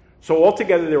 So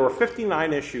altogether, there were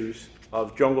 59 issues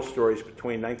of Jungle Stories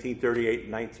between 1938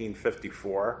 and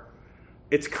 1954.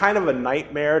 It's kind of a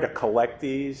nightmare to collect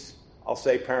these, I'll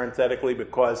say parenthetically,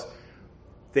 because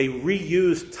they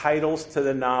reused titles to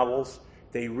the novels.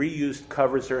 They reused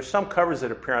covers. There are some covers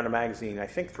that appear on the magazine, I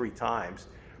think 3 times.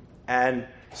 And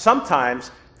sometimes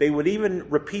they would even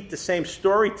repeat the same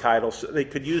story titles so they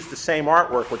could use the same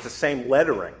artwork with the same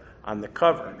lettering on the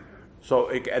cover.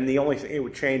 And the only thing it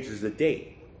would change is the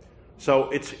date. So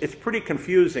it's pretty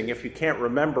confusing if you can't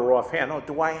remember offhand, oh,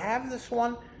 do I have this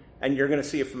one? And you're going to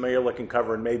see a familiar looking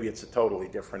cover and maybe it's a totally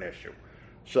different issue.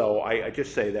 So I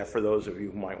just say that for those of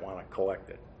you who might want to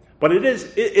collect it. But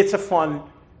it's a fun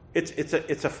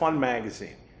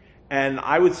magazine. And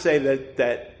I would say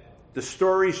that the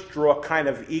stories draw kind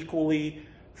of equally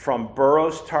from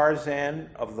Burroughs' Tarzan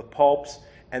of the pulps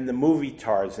and the movie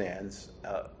Tarzans,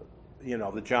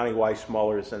 the Johnny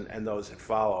Weissmullers and those that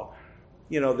follow.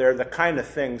 They're the kind of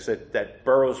things that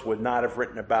Burroughs would not have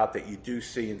written about that you do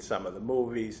see in some of the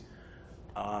movies.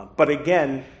 But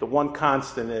again, the one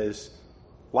constant is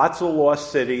lots of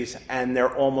lost cities, and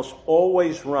they're almost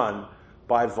always run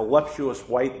by voluptuous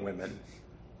white women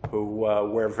who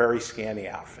wear very scanty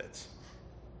outfits.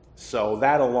 So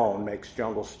that alone makes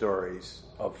Jungle Stories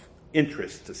of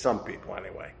interest to some people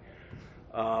anyway.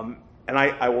 And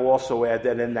I will also add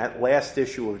that in that last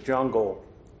issue of Jungle,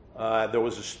 there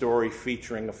was a story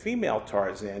featuring a female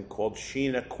Tarzan called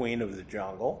Sheena, Queen of the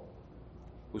Jungle,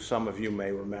 who some of you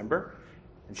may remember.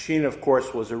 And Sheena, of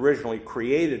course, was originally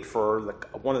created for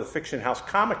one of the Fiction House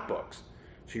comic books.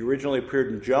 She originally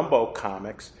appeared in Jumbo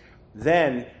Comics.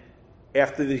 Then,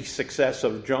 after the success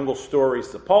of Jungle Stories,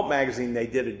 the pulp magazine, they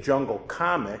did a Jungle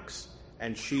Comics,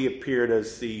 and she appeared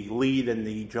as the lead in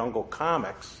the Jungle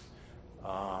Comics,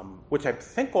 which I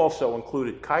think also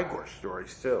included Kygor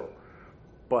stories, too.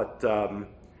 But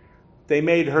they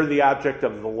made her the object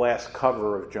of the last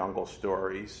cover of Jungle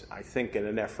Stories, I think in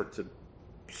an effort to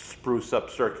spruce up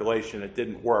circulation. It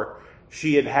didn't work.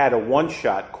 She had a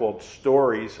one-shot called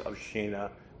Stories of Sheena,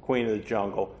 Queen of the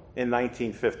Jungle, in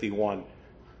 1951,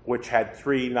 which had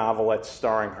 3 novelettes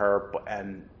starring her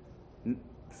and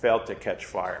failed to catch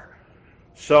fire.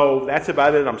 So that's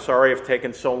about it. I'm sorry I've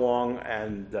taken so long,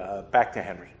 and back to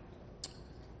Henry.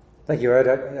 Thank you, Ed.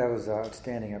 That was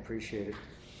outstanding. I appreciate it.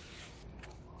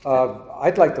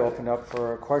 I'd like to open up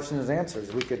for questions and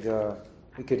answers. We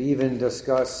could even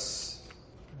discuss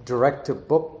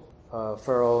direct-to-book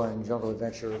Feral and Jungle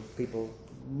Adventure people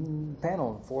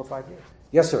panel in 4 or 5 years.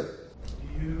 Yes, sir. Do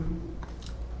you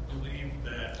believe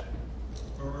that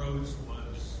Burroughs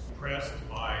was impressed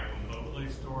by Mowgli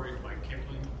stories by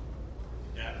Kipling?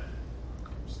 Did that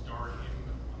start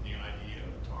him on the idea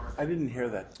of Tarzan? I didn't hear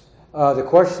that. The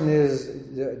question is,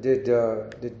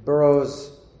 did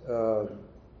Burroughs,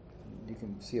 you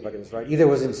can see if I get this right, either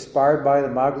was inspired by the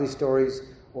Mowgli stories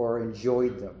or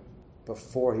enjoyed them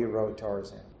before he wrote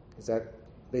Tarzan? Is that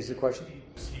basically the question?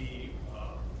 Was he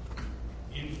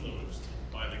influenced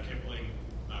by the Kipling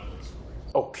Mowgli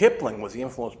stories? Oh, Kipling. Was he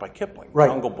influenced by Kipling? Right.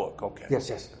 Jungle Book, okay.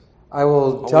 Yes. I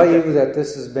will tell you that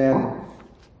this has been,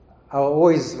 I'll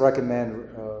always recommend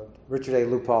Richard A.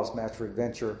 Lupoff's Master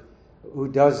Adventure, who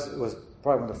was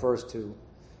probably one of the first to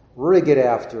really get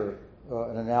after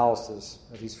an analysis,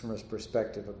 at least from his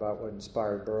perspective, about what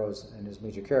inspired Burroughs and his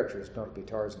major characters, notably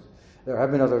Tarzan. There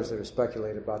have been others that have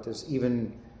speculated about this,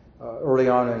 even early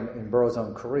on in Burroughs'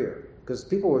 own career, because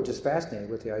people were just fascinated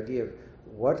with the idea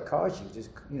what caused you, just,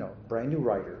 brand new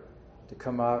writer, to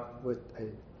come out with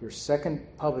your second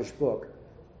published book,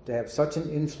 to have such an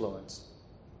influence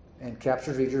and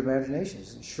capture reader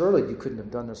imaginations? Surely you couldn't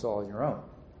have done this all on your own.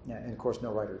 And of course,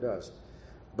 no writer does.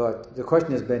 But the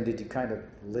question has been, did you kind of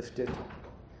lift it?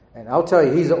 And I'll tell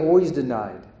you, he's always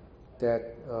denied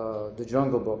that the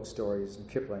Jungle Book stories in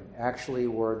Kipling actually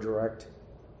were a direct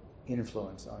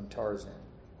influence on Tarzan.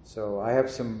 So I have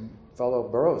some fellow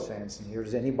Burroughs fans in here.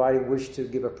 Does anybody wish to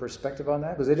give a perspective on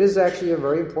that? Because it is actually a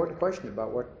very important question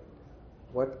about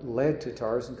what led to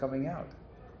Tarzan coming out.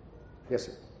 Yes,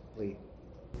 sir. Lee.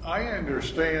 I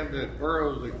understand that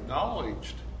Burroughs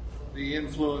acknowledged the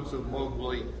influence of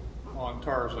Mowgli on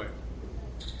Tarzan.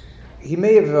 He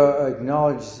may have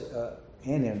acknowledged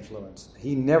an influence.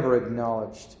 He never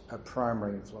acknowledged a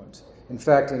primary influence. In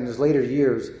fact, in his later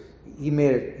years,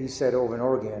 he said over and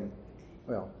over again,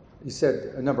 he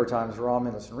said a number of times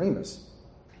Romulus and Remus,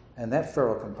 and that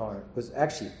feral component was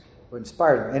actually what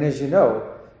inspired him. And as you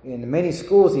know, in many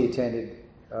schools he attended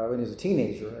when he was a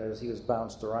teenager, as he was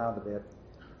bounced around a bit,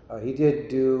 he did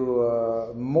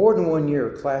do more than 1 year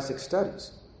of classic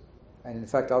studies. And in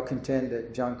fact, I'll contend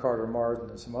that John Carter Mars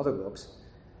and some other books,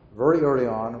 very early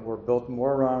on, were built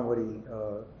more around what he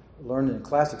learned in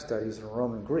classic studies in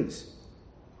Rome and Greece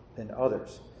than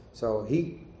others. So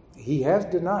he has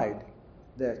denied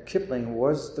that Kipling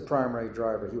was the primary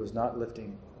driver. He was not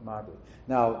lifting Mowgli.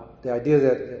 Now, the idea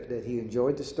that he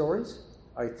enjoyed the stories,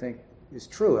 I think, is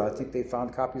true. I think they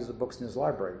found copies of the books in his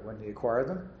library. When he acquired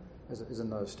them is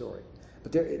another story.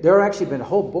 But there have actually been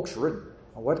whole books written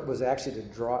on what was actually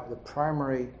the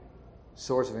primary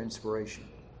source of inspiration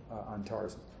on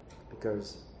Tarzan.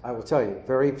 Because I will tell you,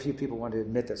 very few people want to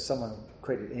admit that someone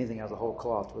created anything out of the whole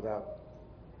cloth without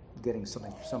getting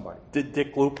something from somebody. Did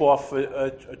Dick Lupoff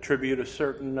attribute a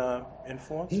certain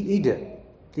influence? He did.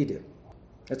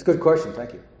 That's a good question.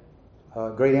 Thank you.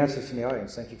 Great answers from the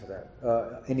audience. Thank you for that.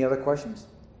 Any other questions?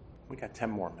 We got 10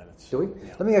 more minutes. Do we?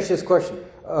 Yeah. Let me ask you this question.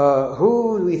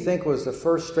 Who do we think was the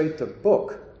first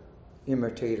straight-to-book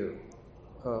imitation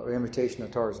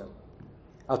of Tarzan?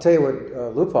 I'll tell you what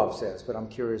Lupoff says, but I'm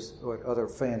curious what other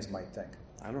fans might think.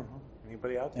 I don't know.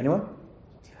 Anybody out there? Anyone?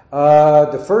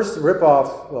 The first the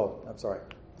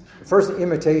first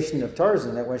imitation of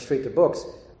Tarzan that went straight to books,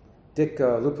 Dick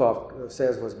Lupoff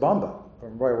says, was Bamba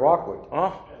from Roy Rockwood.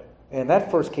 Oh. And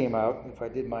that first came out, if I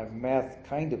did my math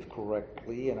kind of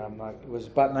correctly, and it was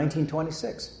about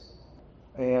 1926.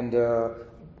 And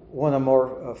one of the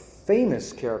more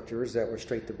famous characters that were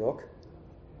straight to book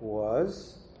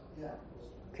was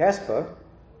Caspa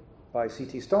by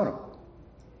C.T. Stoneham.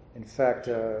 In fact,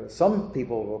 some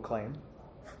people will claim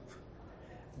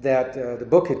that the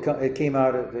book came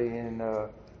out in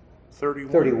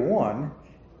 31,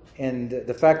 and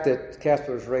the fact that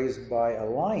Casper was raised by a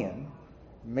lion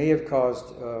may have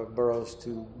caused Burroughs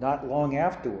to, not long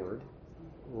afterward,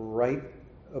 write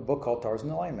a book called Tarzan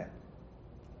the Lion Man.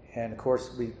 And of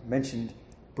course, we mentioned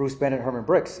Bruce Bennett Herman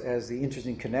Brooks as the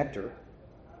interesting connector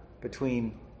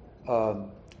between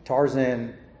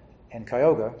Tarzan and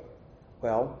Kyoga.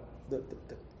 Well, the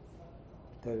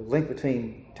link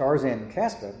between Tarzan and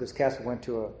Caspa, because Caspa went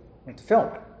to film,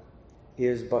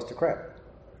 is Buster Crabbe.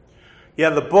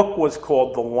 Yeah, the book was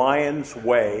called The Lion's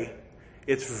Way.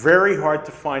 It's very hard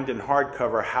to find in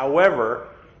hardcover. However,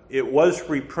 it was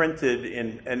reprinted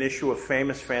in an issue of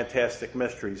Famous Fantastic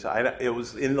Mysteries. It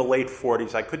was in the late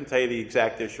 40s. I couldn't tell you the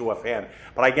exact issue offhand,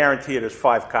 but I guarantee you there's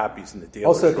 5 copies in the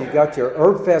dealer's Also, if you got your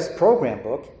ERB Fest program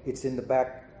book, it's in the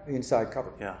back inside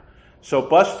cover. Yeah. So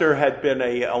Buster had been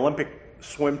an Olympic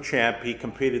swim champ. He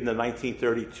competed in the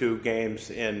 1932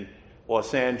 games in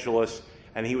Los Angeles,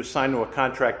 and he was signed to a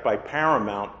contract by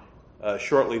Paramount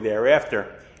shortly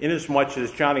thereafter. Inasmuch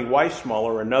as Johnny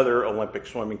Weissmuller, another Olympic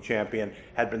swimming champion,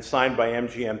 had been signed by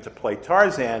MGM to play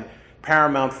Tarzan,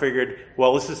 Paramount figured,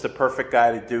 well, this is the perfect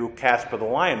guy to do Casper the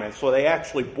Lion Man. So they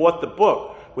actually bought the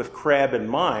book with Crabbe in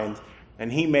mind,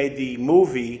 and he made the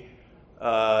movie.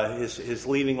 His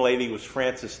leading lady was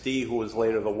Frances D., who was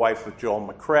later the wife of Joel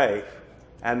McCrea,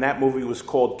 and that movie was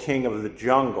called King of the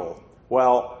Jungle.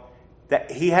 Well,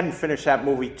 he hadn't finished that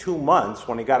movie 2 months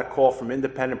when he got a call from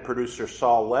independent producer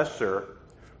Saul Lesser,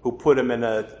 who put him in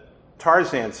a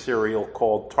Tarzan serial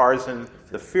called Tarzan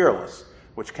the Fearless,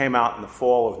 which came out in the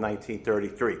fall of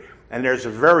 1933. And there's a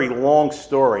very long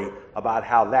story about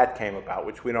how that came about,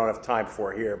 which we don't have time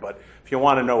for here, but if you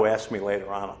want to know, ask me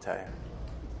later on, I'll tell you.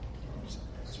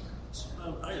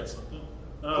 I got something.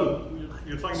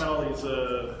 You're talking about all these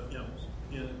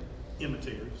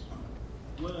imitators.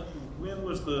 When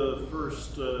was the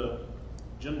first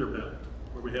gender bent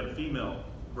where we had a female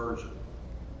version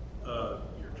of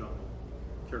your jungle?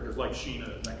 characters like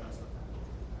Sheena and that kind of stuff.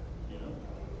 You know?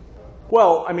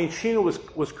 Well, I mean, Sheena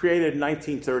was created in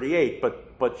 1938,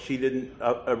 but she didn't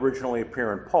originally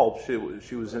appear in Pulp.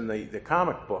 She was in the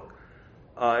comic book.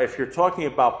 If you're talking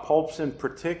about pulps in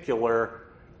particular,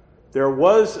 there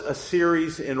was a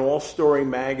series in All Story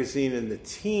magazine in the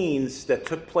teens that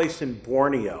took place in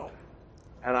Borneo.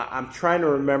 And I'm trying to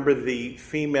remember the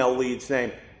female lead's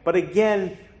name. But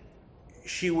again,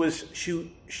 she lived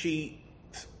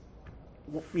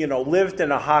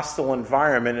in a hostile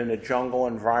environment, in a jungle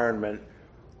environment.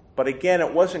 But again,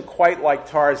 it wasn't quite like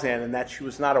Tarzan in that she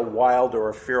was not a wild or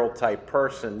a feral type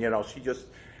person. She just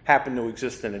happened to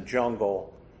exist in a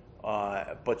jungle.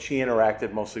 But she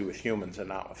interacted mostly with humans and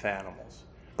not with animals.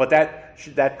 But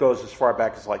that goes as far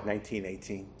back as like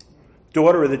 1918.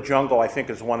 Daughter of the Jungle, I think,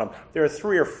 is one of them. There are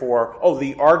 3 or 4. Oh,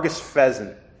 The Argus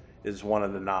Pheasant is one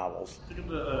of the novels. Think of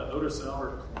the Otis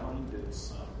Albert Klein did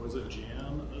was it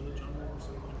Jan of the Jungle or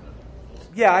something like that?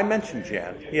 Yeah, I mentioned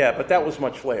Jan. Yeah, but that was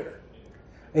much later.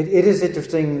 It is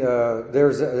interesting.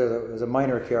 There's a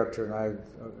minor character, and I,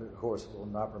 of course, will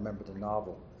not remember the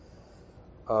novel,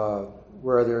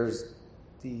 where there's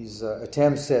these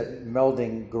attempts at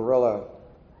melding gorilla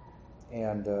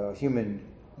and human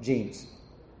genes.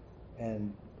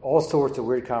 And all sorts of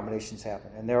weird combinations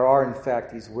happen. And there are, in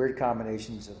fact, these weird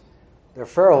combinations they're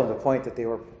feral to the point that they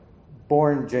were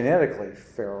born genetically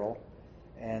feral.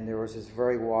 And there was this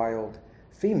very wild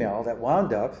female that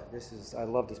wound up, I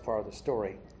love this part of the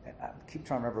story, and I keep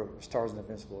trying to remember if it was Tarzan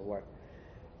Invincible or what,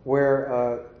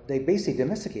 where they basically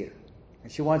domesticate her.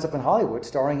 And she winds up in Hollywood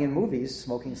starring in movies,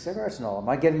 smoking cigarettes and all. Am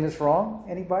I getting this wrong?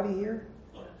 Anybody here?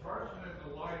 Tarzan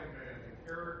and the Lion Man, the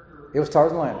character. It was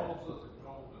Tarzan Lion.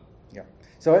 Yeah.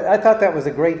 So I thought that was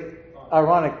a great,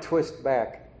 ironic twist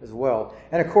back as well.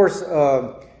 And of course,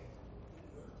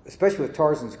 especially with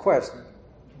Tarzan's quest,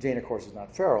 Jane, of course, is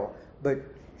not feral, but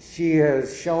she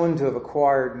has shown to have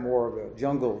acquired more of a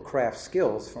jungle craft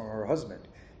skills from her husband,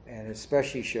 and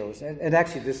especially shows. And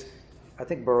actually, this, I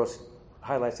think Burroughs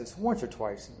highlights this once or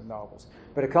twice in the novels,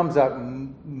 but it comes out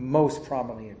most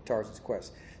prominently in Tarzan's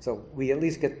quest. So we at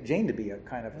least get Jane to be a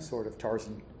kind of a sort of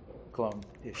Tarzan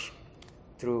clone-ish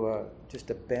through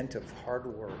just a bent of hard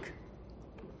work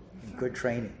and good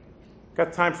training.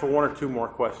 Got time for 1 or 2 more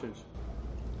questions.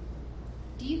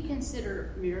 Do you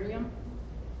consider Miriam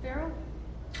feral?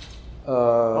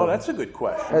 That's a good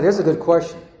question. That is a good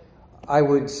question. I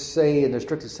would say, in the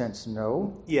strictest sense,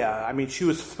 no. Yeah, I mean, she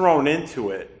was thrown into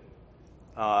it,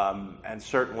 and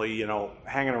certainly,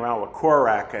 hanging around with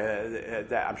Korak,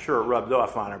 I'm sure it rubbed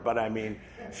off on her. But I mean,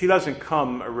 she doesn't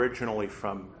come originally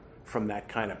from that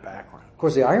kind of background. Of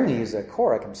course, the irony is that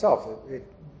Korak himself,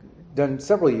 done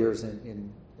several years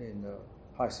in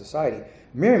high society.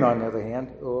 Miriam, on the other hand,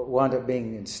 wound up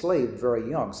being enslaved very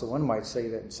young. So one might say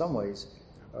that in some ways,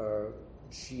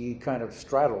 she kind of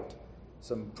straddled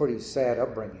some pretty sad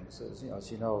upbringings.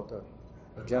 As you know,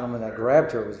 the gentleman that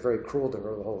grabbed her was very cruel to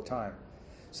her the whole time.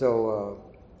 So,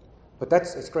 but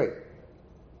it's great.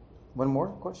 One more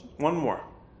question? One more.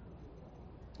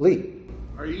 Lee.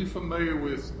 Are you familiar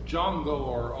with John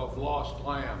Gore of Lost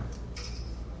Land?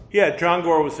 Yeah, John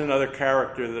Gore was another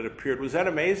character that appeared. Was that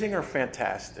amazing or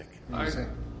fantastic? I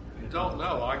don't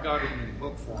know. I got it in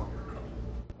book form.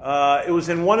 It was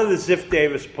in one of the Ziff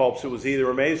Davis pulps. It was either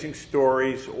Amazing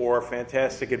Stories or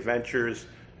Fantastic Adventures,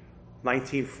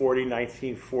 1940,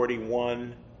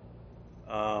 1941.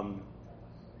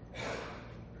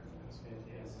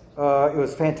 It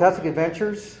was Fantastic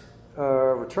Adventures,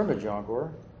 Return to John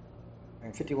Gore,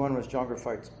 and 51 was John Gore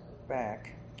Fights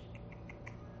Back.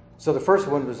 So the first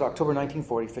one was October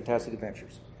 1940, Fantastic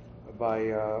Adventures,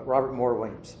 by Robert Moore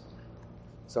Williams.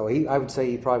 So I would say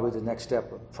he probably was the next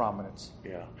step of prominence.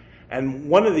 Yeah. And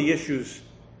one of the issues,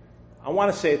 I want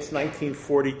to say it's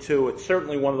 1942, it's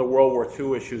certainly one of the World War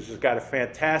II issues, has got a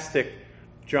fantastic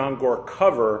John Gore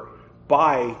cover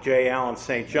by J. Allen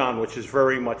St. John, which is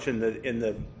very much in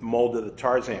the mold of the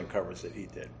Tarzan covers that he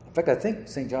did. In fact, I think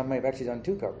St. John may have actually done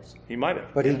 2 covers. He might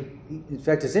have. But in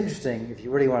fact, it's interesting, if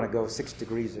you really want to go 6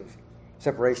 degrees of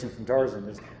separation from Tarzan,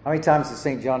 is how many times does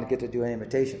St. John get to do an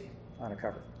imitation on a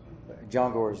cover?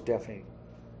 John Gore is definitely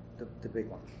the big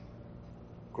one.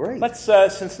 Great. Let's,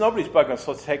 since nobody's bugging us,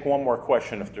 let's take one more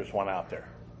question if there's one out there.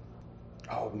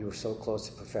 Oh, we were so close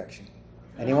to perfection.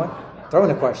 Anyone? Throw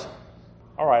in a question.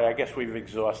 All right, I guess we've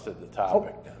exhausted the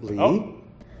topic. Lee? Oh.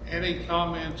 Any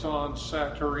comments on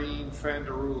Satyrine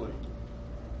Fanderuli?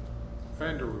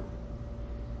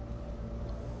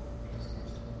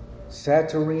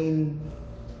 Satyrine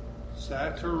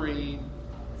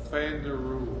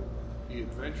Fanderul. The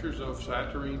Adventures of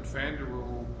Satyrine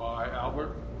Fanderul by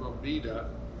Albert Robida.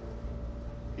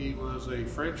 He was a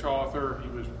French author. He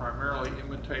was primarily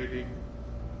imitating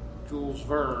Jules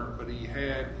Verne, but he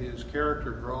had his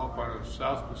character grow up on a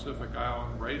South Pacific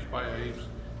island, raised by apes.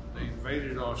 They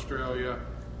invaded Australia,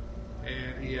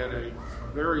 and he had a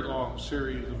very long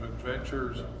series of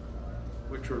adventures,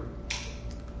 which were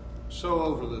so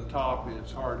over the top,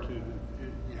 it's hard to,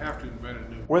 you have to invent a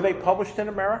new. Were they published in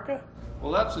America?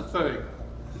 Well, that's the thing.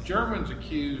 The Germans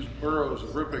accused Burroughs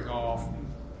of ripping off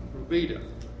Rubita,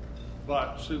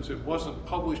 but since it wasn't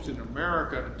published in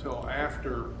America until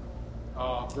after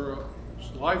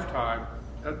Burroughs' lifetime,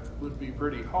 that would be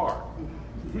pretty hard.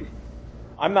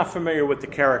 I'm not familiar with the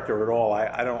character at all.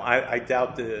 I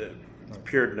doubt it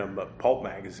appeared in a pulp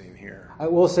magazine here. I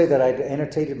will say that I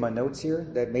annotated my notes here,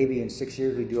 that maybe in 6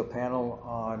 years we do a panel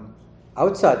on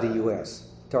outside the U.S.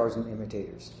 Tarzan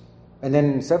imitators. And then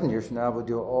in 7 years from now, we'll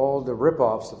do all the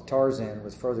rip-offs of Tarzan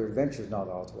with further adventures not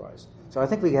authorized. So I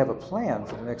think we have a plan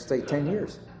for the next, say, 10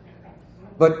 years.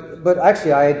 But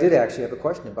actually, I did actually have a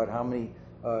question about how many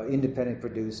independent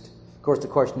produced. Of course, the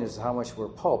question is how much were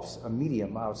pulps, a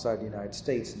medium outside the United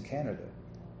States and Canada,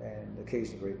 and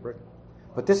occasionally Great Britain.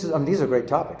 But this is, these are great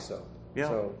topics, though. Yeah.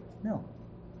 So, yeah.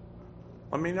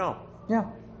 Let me know. Yeah.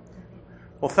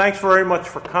 Well, thanks very much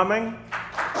for coming.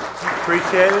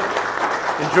 Appreciate it.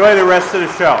 Enjoy the rest of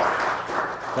the show.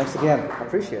 Thanks again. I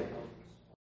appreciate it.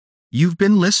 You've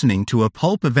been listening to a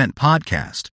Pulp Event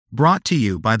Podcast, brought to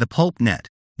you by the Pulp Net,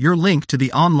 your link to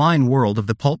the online world of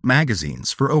the pulp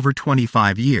magazines for over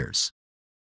 25 years.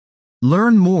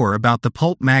 Learn more about the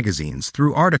pulp magazines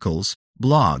through articles,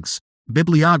 blogs,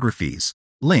 bibliographies,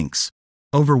 links,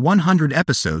 over 100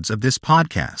 episodes of this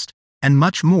podcast, and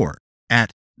much more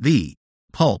at thepulp.net.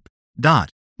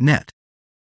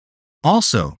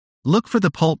 Also, look for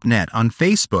the Pulp Net on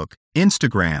Facebook,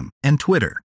 Instagram, and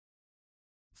Twitter.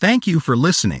 Thank you for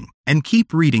listening, and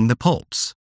keep reading the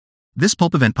pulps. This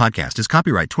Pulp Event Podcast is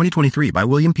copyright 2023 by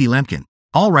William P. Lampkin.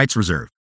 All rights reserved.